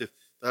wrath, if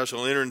thou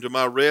shalt enter into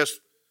my rest,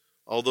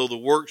 although the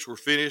works were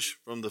finished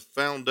from the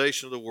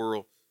foundation of the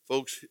world.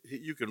 Folks,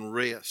 you can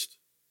rest.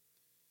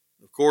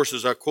 Of course,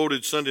 as I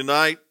quoted Sunday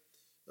night,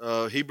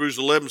 Hebrews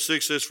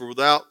 11:6 says, for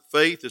without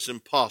faith it's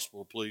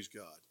impossible to please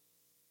God.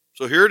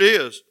 So here it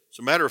is. It's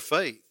a matter of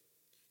faith.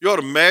 You ought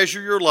to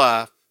measure your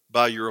life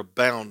by your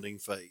abounding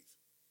faith.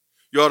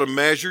 You ought to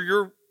measure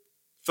your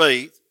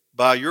faith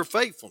by your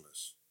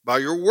faithfulness, by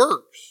your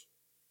works.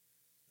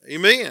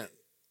 Amen.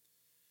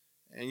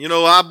 And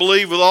I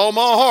believe with all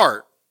my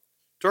heart.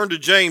 Turn to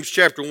James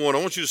chapter 1. I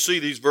want you to see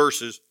these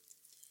verses.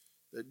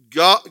 That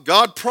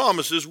God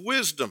promises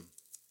wisdom.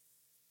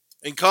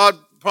 And God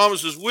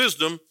promises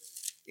wisdom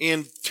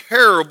in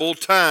terrible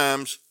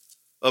times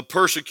of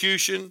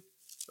persecution,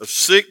 of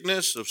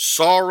sickness, of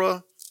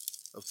sorrow,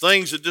 of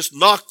things that just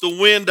knock the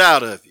wind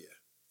out of you.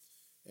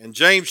 And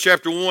James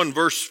chapter 1,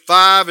 verse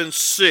 5 and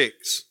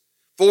 6,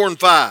 4 and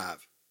 5.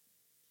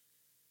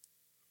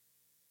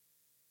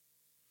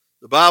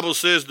 The Bible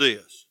says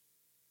this,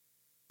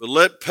 but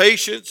let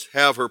patience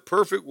have her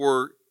perfect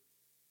work,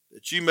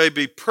 that you may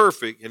be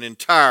perfect and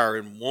entire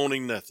and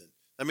wanting nothing.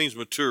 That means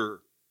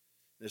mature.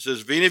 And it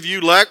says, if any of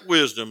you lack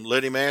wisdom,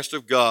 let him ask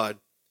of God,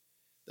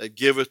 that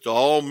giveth to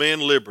all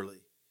men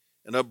liberally,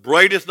 and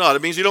upbraideth not.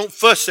 It means he don't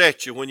fuss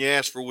at you when you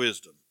ask for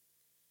wisdom.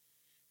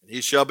 And he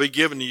shall be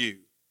given to you.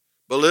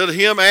 But let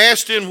him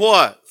ask in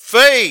what?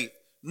 Faith,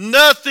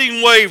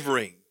 nothing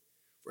wavering.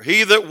 For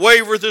he that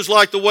wavereth is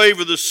like the wave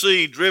of the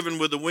sea, driven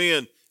with the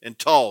wind and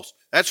tossed.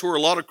 That's where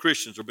a lot of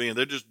Christians are being.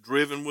 They're just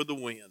driven with the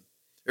wind.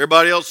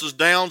 Everybody else is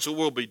down, so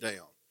we'll be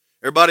down.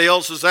 Everybody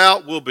else is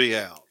out, we'll be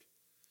out.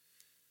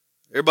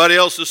 Everybody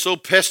else is so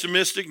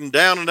pessimistic and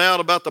down and out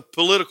about the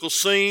political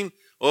scene.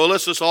 Well,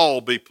 let's just all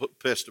be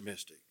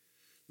pessimistic.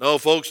 No,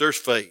 folks, there's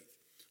faith.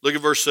 Look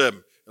at verse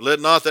 7. And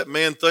let not that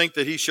man think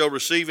that he shall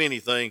receive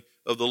anything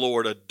of the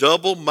Lord. A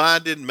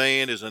double-minded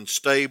man is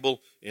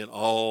unstable in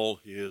all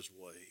his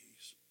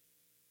ways.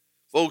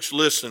 Folks,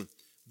 listen.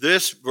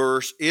 This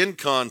verse in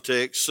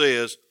context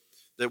says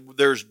that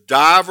there's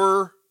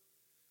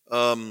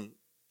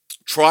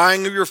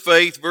trying of your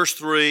faith, verse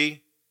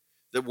 3,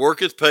 that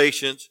worketh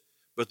patience,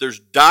 but there's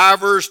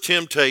divers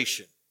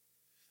temptation.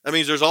 That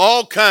means there's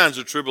all kinds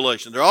of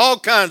tribulation. There are all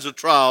kinds of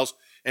trials.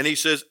 And he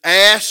says,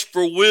 ask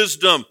for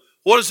wisdom.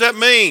 What does that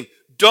mean?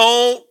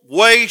 Don't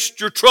waste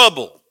your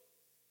trouble.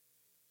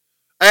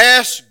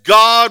 Ask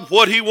God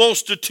what he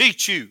wants to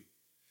teach you.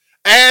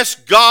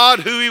 Ask God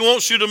who he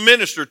wants you to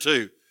minister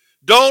to.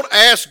 Don't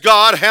ask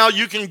God how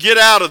you can get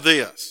out of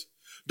this.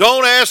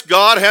 Don't ask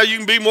God how you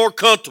can be more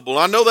comfortable.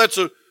 I know that's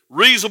a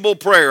reasonable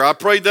prayer. I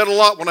prayed that a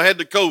lot when I had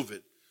the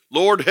COVID.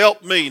 Lord,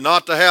 help me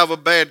not to have a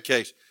bad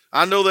case.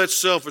 I know that's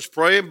selfish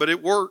praying, but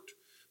it worked.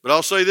 But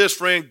I'll say this,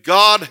 friend,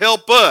 God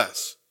help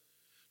us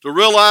to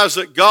realize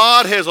that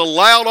God has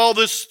allowed all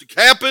this to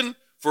happen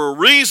for a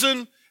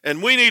reason,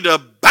 and we need to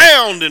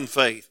abound in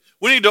faith.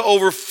 We need to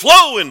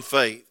overflow in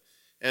faith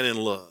and in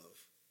love.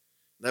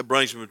 That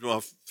brings me to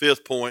my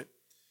fifth point.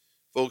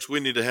 Folks, we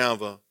need to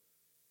have a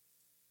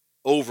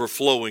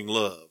overflowing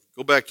love.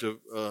 Go back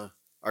to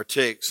our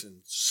text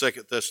in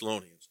 2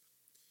 Thessalonians.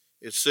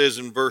 It says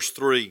in verse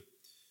 3,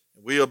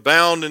 we're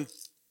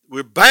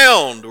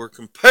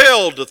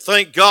compelled to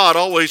thank God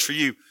always for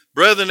you,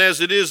 brethren, as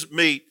it is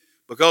meet,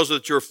 because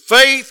that your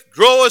faith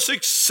groweth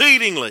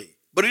exceedingly.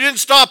 But he didn't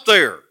stop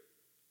there.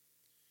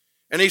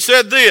 And he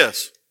said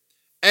this,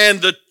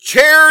 and the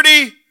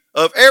charity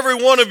of every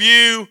one of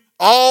you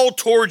all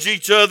towards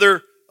each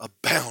other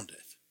aboundeth.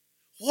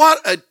 What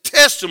a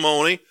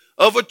testimony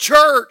of a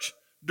church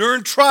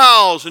during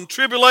trials and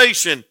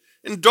tribulation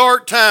and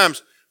dark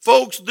times.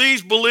 Folks,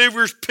 these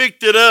believers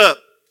picked it up.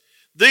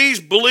 These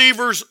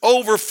believers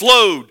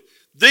overflowed.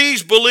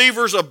 These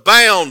believers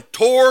abound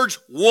towards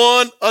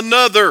one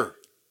another.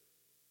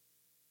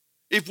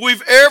 If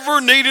we've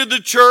ever needed the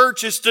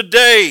church, it's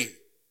today.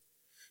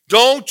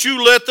 Don't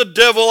you let the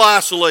devil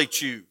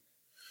isolate you.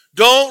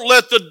 Don't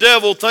let the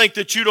devil think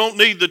that you don't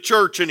need the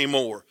church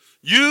anymore.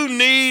 You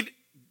need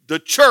the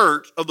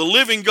church of the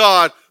living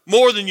God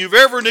more than you've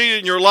ever needed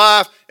in your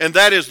life, and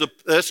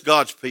that's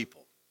God's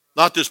people,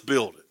 not this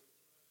building.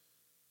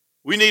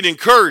 We need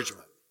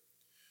encouragement.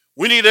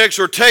 We need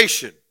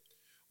exhortation.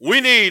 We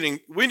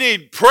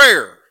need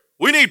prayer.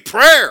 We need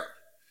prayer.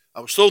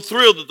 I was so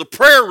thrilled that the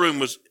prayer room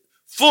was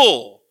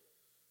full,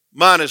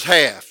 minus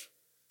half,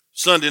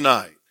 Sunday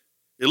night.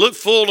 It looked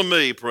full to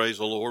me, praise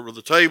the Lord, with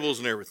the tables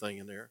and everything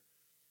in there.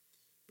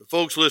 But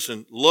folks,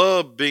 listen,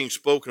 love being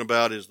spoken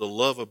about is the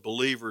love of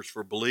believers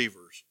for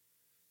believers,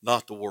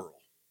 not the world.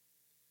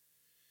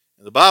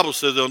 And the Bible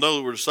says they'll know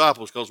that we're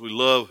disciples because we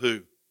love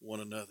who?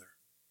 One another.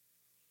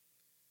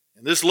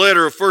 In this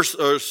letter of 2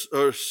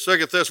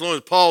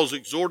 Thessalonians, Paul is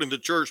exhorting the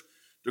church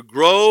to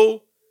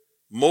grow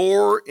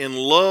more in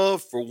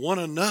love for one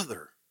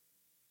another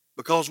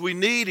because we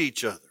need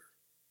each other.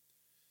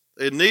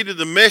 They needed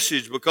the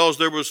message because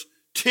there was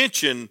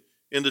tension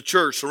in the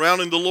church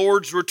surrounding the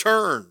Lord's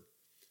return.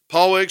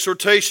 Paul's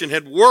exhortation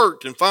had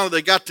worked, and finally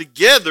they got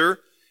together,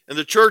 and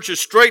the church has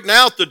straightened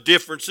out the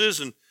differences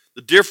and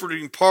the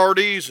differing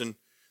parties and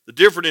the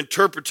different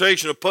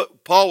interpretation of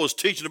Paul was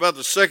teaching about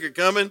the second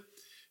coming,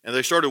 and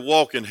they started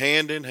walking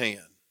hand in hand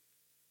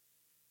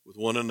with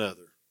one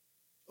another,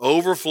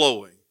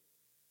 overflowing,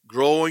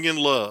 growing in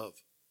love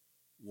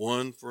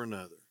one for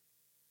another.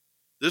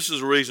 This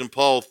is the reason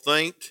Paul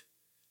thanked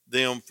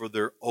them for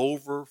their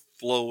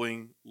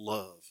overflowing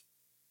love.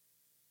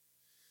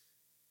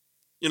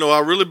 You know, I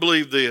really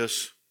believe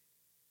this,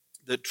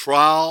 that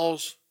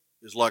trials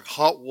is like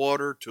hot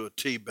water to a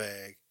tea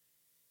bag.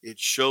 It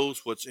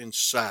shows what's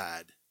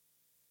inside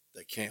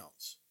that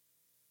counts.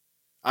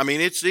 I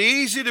mean, it's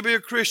easy to be a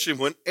Christian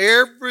when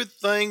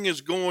everything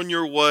is going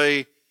your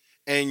way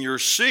and your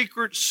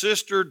secret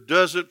sister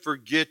doesn't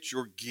forget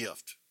your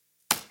gift.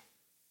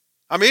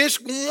 I mean, it's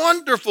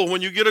wonderful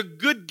when you get a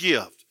good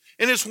gift.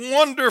 And it's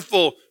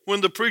wonderful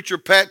when the preacher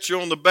pats you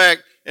on the back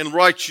and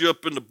writes you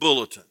up in the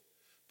bulletin.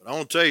 But I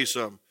want to tell you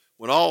something.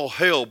 When all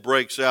hell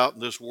breaks out in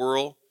this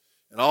world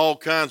and all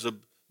kinds of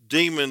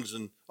demons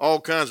and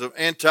all kinds of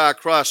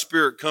antichrist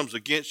spirit comes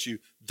against you,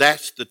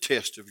 that's the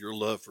test of your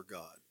love for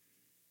God.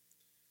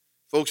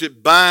 Folks,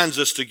 it binds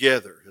us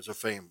together as a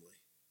family.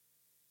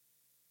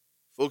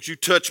 Folks, you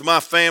touch my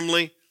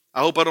family,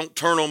 I hope I don't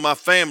turn on my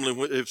family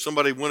if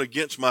somebody went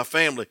against my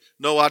family.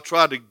 No, I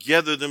try to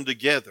gather them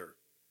together.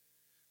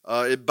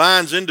 It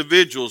binds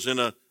individuals in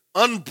an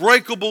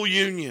unbreakable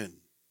union.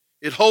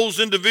 It holds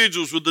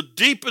individuals with the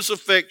deepest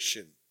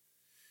affection.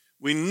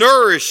 We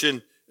nourish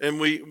and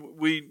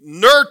we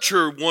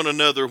nurture one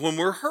another when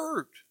we're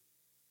hurt,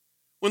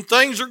 when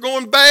things are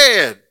going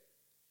bad.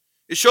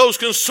 It shows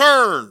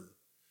concern.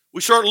 We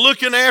start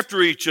looking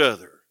after each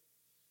other.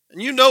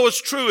 And you know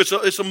it's true.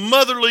 It's a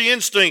motherly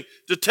instinct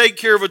to take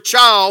care of a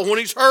child when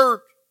he's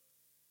hurt.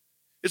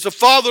 It's a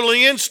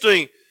fatherly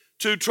instinct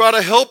to try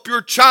to help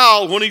your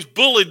child when he's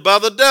bullied by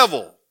the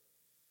devil.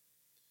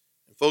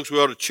 And folks, we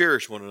ought to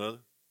cherish one another.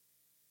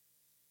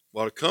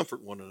 We ought to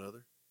comfort one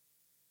another.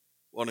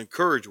 We ought to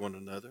encourage one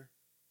another.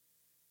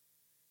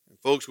 And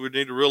folks, we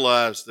need to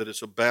realize that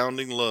it's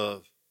abounding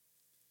love,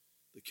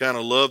 the kind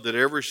of love that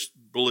every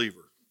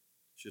believer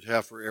should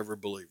have for every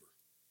believer.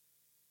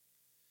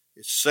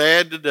 It's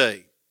sad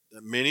today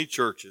that many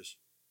churches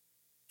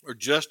are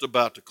just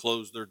about to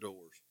close their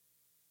doors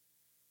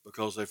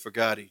because they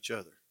forgot each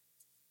other.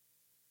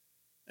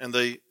 And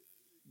they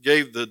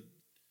gave the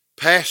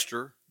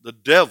pastor the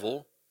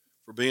devil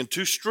for being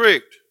too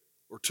strict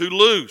or too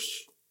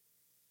loose.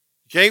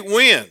 You can't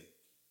win,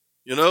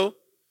 you know.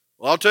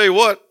 Well, I'll tell you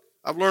what,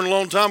 I've learned a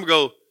long time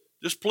ago,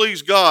 just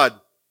please God,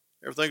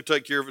 everything will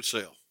take care of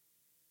itself.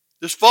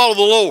 Just follow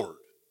the Lord.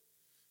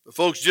 But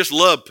folks, just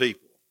love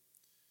people.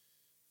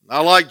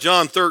 I like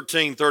John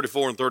 13,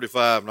 34 and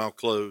 35, and I'll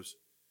close.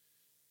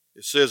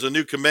 It says, a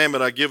new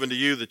commandment I give unto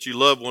you, that you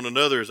love one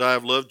another as I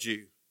have loved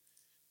you,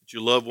 that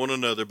you love one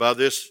another. By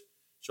this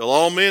shall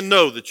all men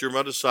know that you're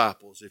my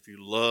disciples, if you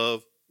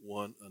love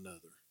one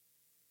another.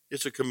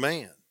 It's a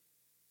command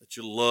that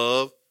you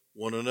love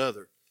one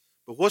another.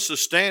 But what's the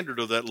standard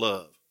of that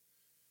love?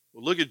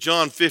 Well, look at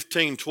John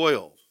 15,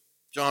 12.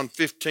 John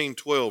 15,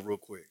 12 real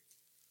quick.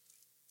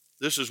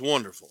 This is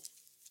wonderful.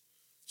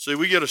 See,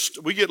 we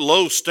get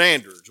low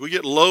standards. We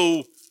get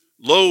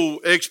low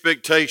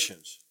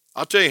expectations.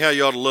 I'll tell you how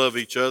you ought to love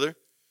each other.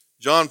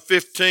 John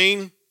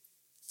 15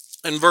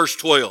 and verse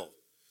 12.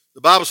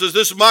 The Bible says,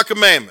 this is my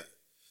commandment,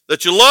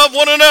 that you love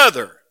one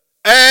another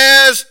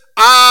as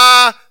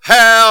I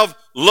have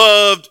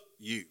loved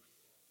you.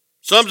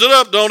 Sums it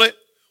up, don't it?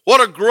 What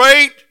a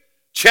great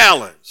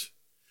challenge,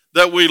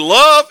 that we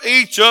love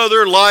each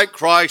other like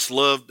Christ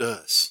loved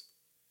us.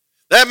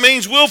 That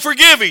means we'll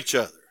forgive each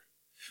other.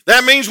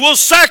 That means we'll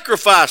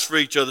sacrifice for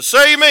each other.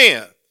 Say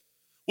amen.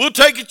 We'll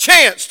take a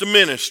chance to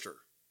minister.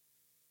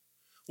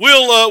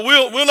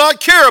 We'll not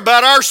care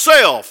about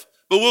ourselves,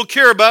 but we'll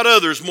care about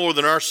others more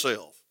than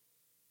ourselves.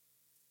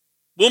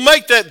 We'll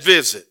make that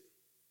visit.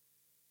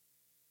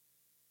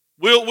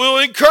 We'll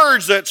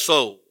encourage that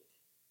soul,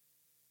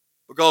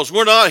 because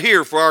we're not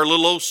here for our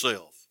little old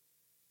self.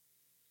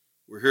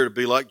 We're here to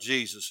be like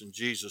Jesus, and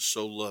Jesus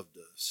so loved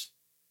us.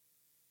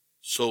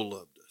 So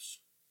loved us.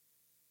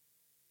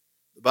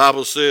 The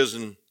Bible says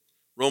in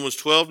Romans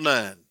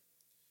 12:9,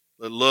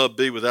 let love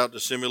be without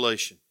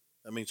dissimulation.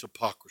 That means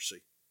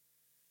hypocrisy.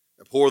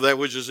 Abhor that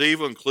which is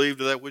evil and cleave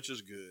to that which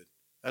is good.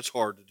 That's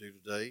hard to do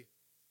today.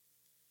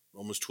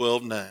 Romans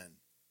 12:9.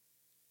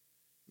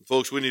 And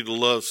folks, we need to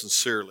love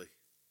sincerely.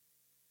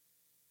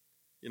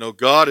 You know,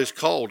 God has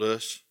called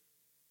us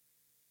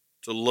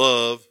to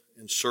love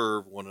and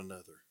serve one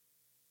another.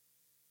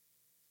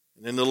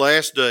 And in the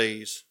last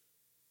days,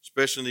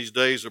 especially in these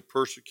days of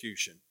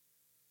persecution,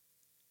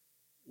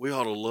 we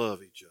ought to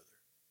love each other.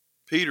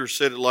 Peter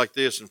said it like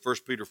this in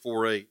 1 Peter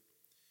 4:8. It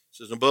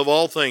says, above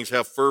all things,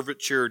 have fervent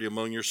charity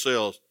among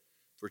yourselves,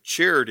 for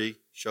charity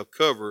shall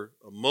cover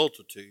a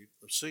multitude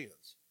of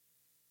sins.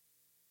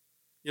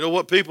 You know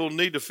what people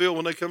need to feel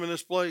when they come in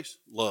this place?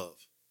 Love.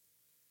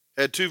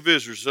 Had two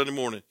visitors Sunday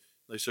morning.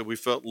 They said we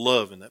felt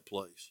love in that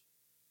place.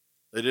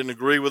 They didn't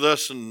agree with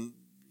us in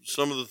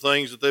some of the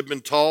things that they've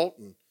been taught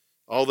and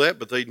all that,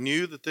 but they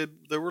knew that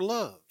they were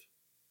loved.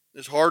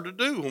 It's hard to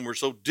do when we're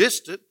so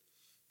distant.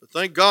 But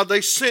thank God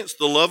they sensed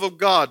the love of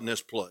God in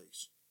this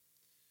place.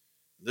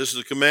 This is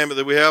a commandment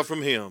that we have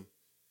from him,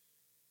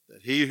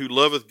 that he who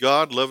loveth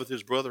God loveth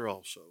his brother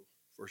also.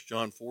 1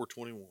 John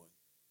 4:21.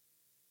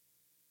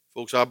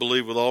 Folks, I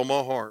believe with all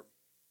my heart,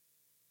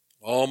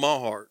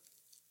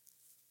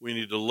 we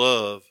need to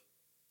love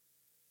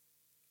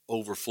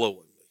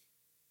overflowingly.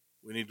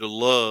 We need to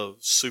love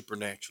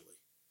supernaturally.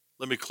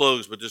 Let me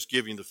close by just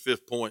giving the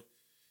sixth point,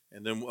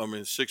 and then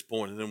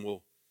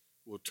we'll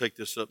take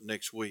this up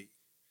next week,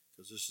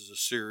 because this is a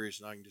series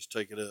and I can just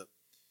take it up.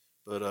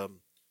 But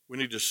we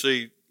need to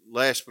see,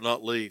 last but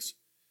not least,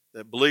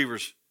 that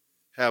believers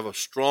have a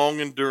strong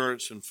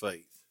endurance and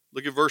faith.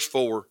 Look at verse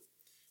 4.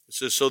 It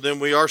says, "So then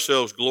we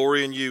ourselves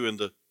glory in you in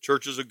the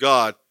churches of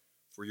God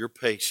for your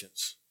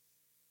patience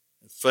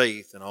and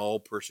faith in all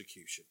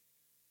persecution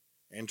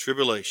and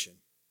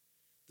tribulation,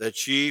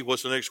 that ye,"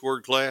 what's the next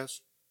word,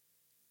 class?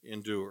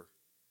 Endure.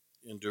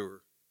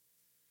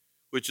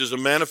 Which is a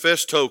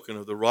manifest token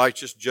of the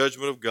righteous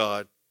judgment of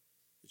God,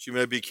 that you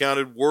may be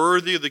counted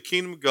worthy of the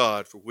kingdom of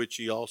God, for which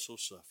ye also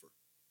suffer.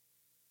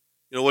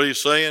 You know what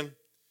he's saying?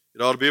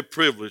 It ought to be a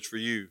privilege for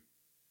you,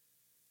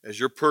 as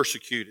you're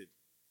persecuted,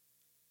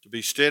 to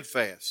be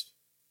steadfast,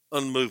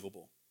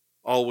 unmovable,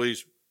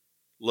 always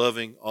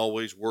loving,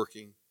 always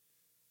working.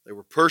 They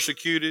were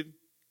persecuted,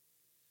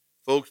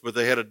 folks, but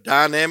they had a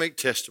dynamic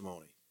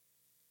testimony.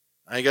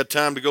 I ain't got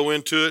time to go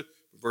into it.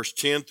 Verse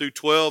 10 through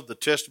 12, the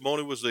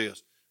testimony was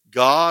this: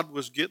 God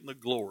was getting the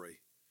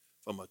glory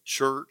from a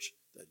church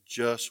that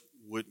just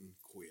wouldn't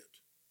quit.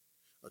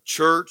 A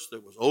church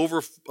that was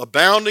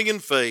abounding in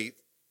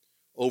faith,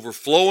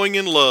 overflowing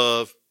in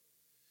love,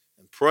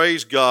 and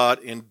praise God,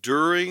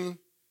 enduring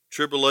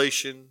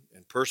tribulation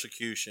and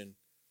persecution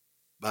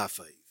by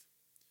faith.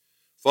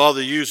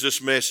 Father, use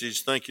this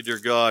message. Thank you, dear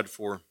God,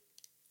 for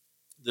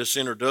this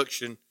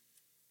introduction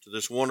to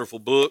this wonderful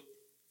book.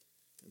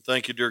 And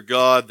thank you, dear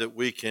God, that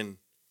we can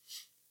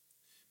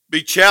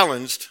be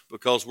challenged,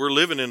 because we're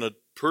living in a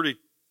pretty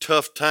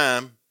tough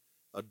time,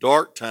 a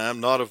dark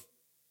time, not of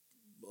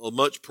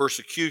much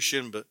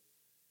persecution, but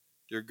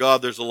dear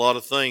God, there's a lot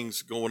of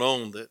things going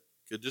on that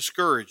could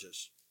discourage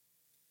us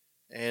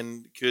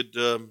and could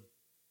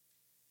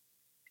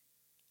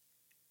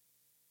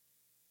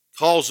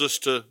cause us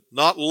to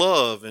not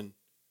love, and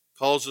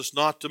cause us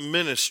not to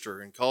minister,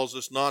 and cause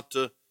us not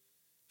to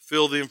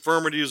feel the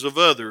infirmities of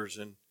others,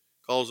 and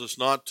cause us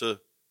not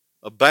to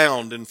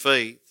abound in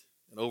faith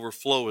and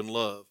overflow in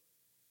love.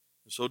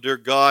 And so, dear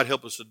God,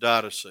 help us to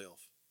die to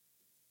self.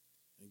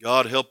 And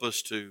God, help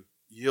us to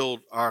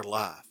yield our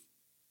life.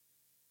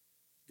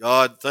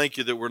 God, thank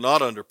you that we're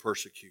not under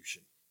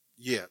persecution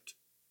yet.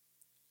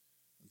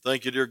 And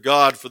thank you, dear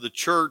God, for the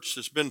church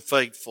that's been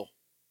faithful.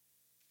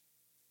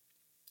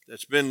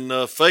 That's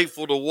been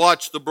faithful to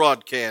watch the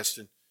broadcast,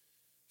 and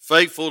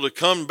faithful to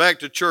come back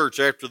to church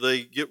after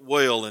they get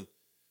well, and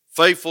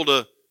faithful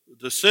to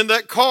send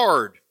that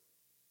card.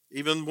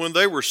 Even when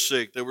they were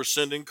sick, they were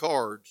sending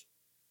cards,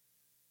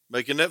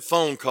 making that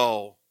phone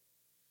call.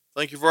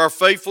 Thank you for our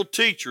faithful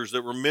teachers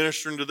that were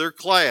ministering to their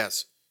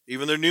class,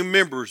 even their new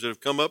members that have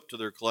come up to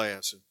their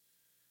class. And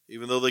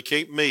even though they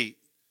can't meet,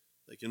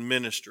 they can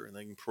minister and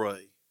they can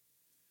pray.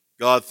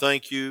 God,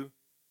 thank you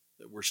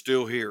that we're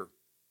still here.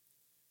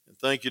 And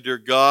thank you, dear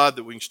God,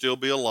 that we can still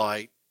be a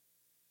light.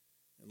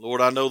 And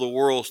Lord, I know the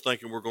world's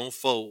thinking we're going to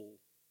fold.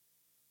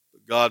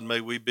 But God, may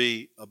we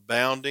be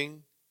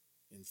abounding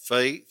in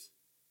faith,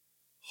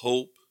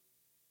 hope,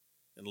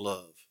 and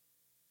love.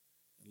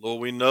 And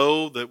Lord, we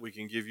know that we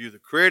can give you the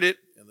credit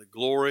and the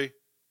glory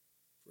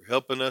for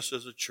helping us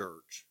as a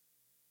church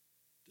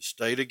to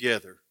stay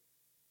together,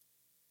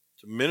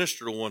 to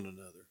minister to one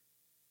another,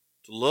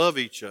 to love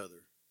each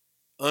other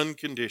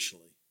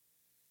unconditionally,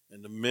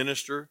 and to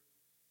minister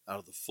out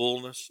of the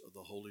fullness of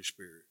the Holy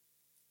Spirit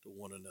to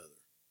one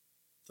another.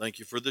 Thank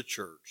you for the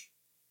church.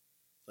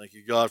 Thank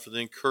you, God, for the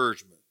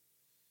encouragement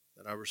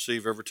that I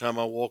receive every time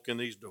I walk in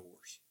these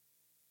doors.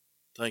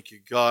 Thank you,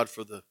 God,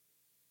 for the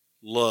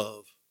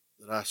love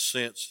that I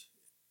sense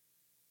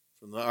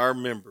from our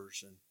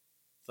members. And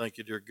thank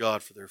you, dear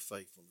God, for their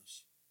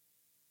faithfulness.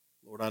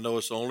 Lord, I know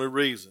it's the only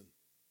reason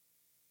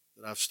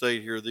that I've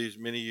stayed here these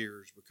many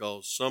years,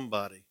 because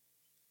somebody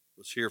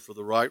was here for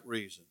the right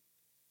reason,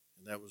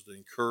 and that was to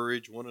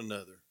encourage one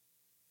another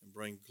and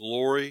bring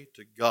glory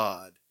to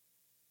God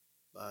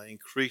by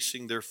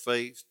increasing their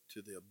faith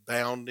to the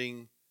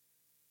abounding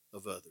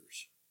of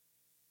others.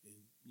 And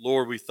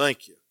Lord, we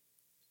thank you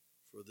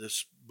for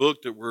this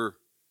book that we're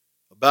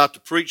about to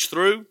preach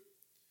through.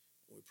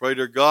 We pray,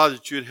 dear God,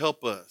 that you'd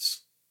help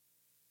us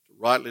to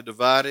rightly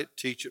divide it,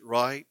 teach it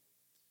right,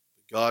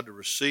 but God, to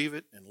receive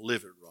it and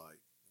live it right.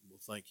 And we'll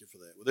thank you for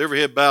that. With every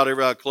head bowed,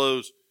 every eye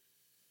closed,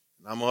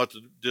 and I'm going to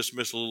have to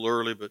dismiss a little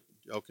early, but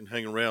y'all can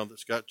hang around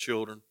that's got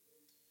children.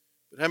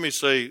 But how many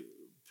say,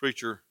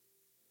 preacher,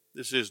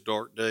 this is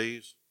dark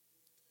days.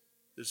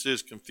 This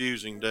is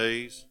confusing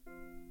days.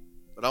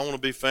 But I want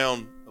to be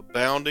found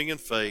abounding in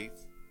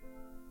faith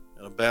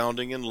and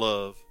abounding in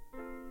love.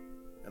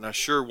 And I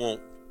sure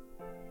want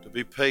to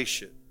be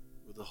patient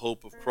with the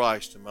hope of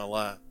Christ in my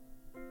life.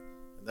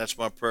 And that's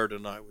my prayer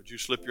tonight. Would you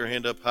slip your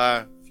hand up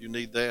high if you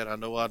need that? I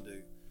know I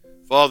do.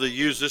 Father,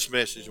 use this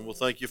message and we'll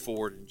thank you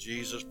for it in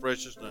Jesus'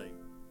 precious name.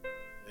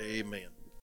 Amen.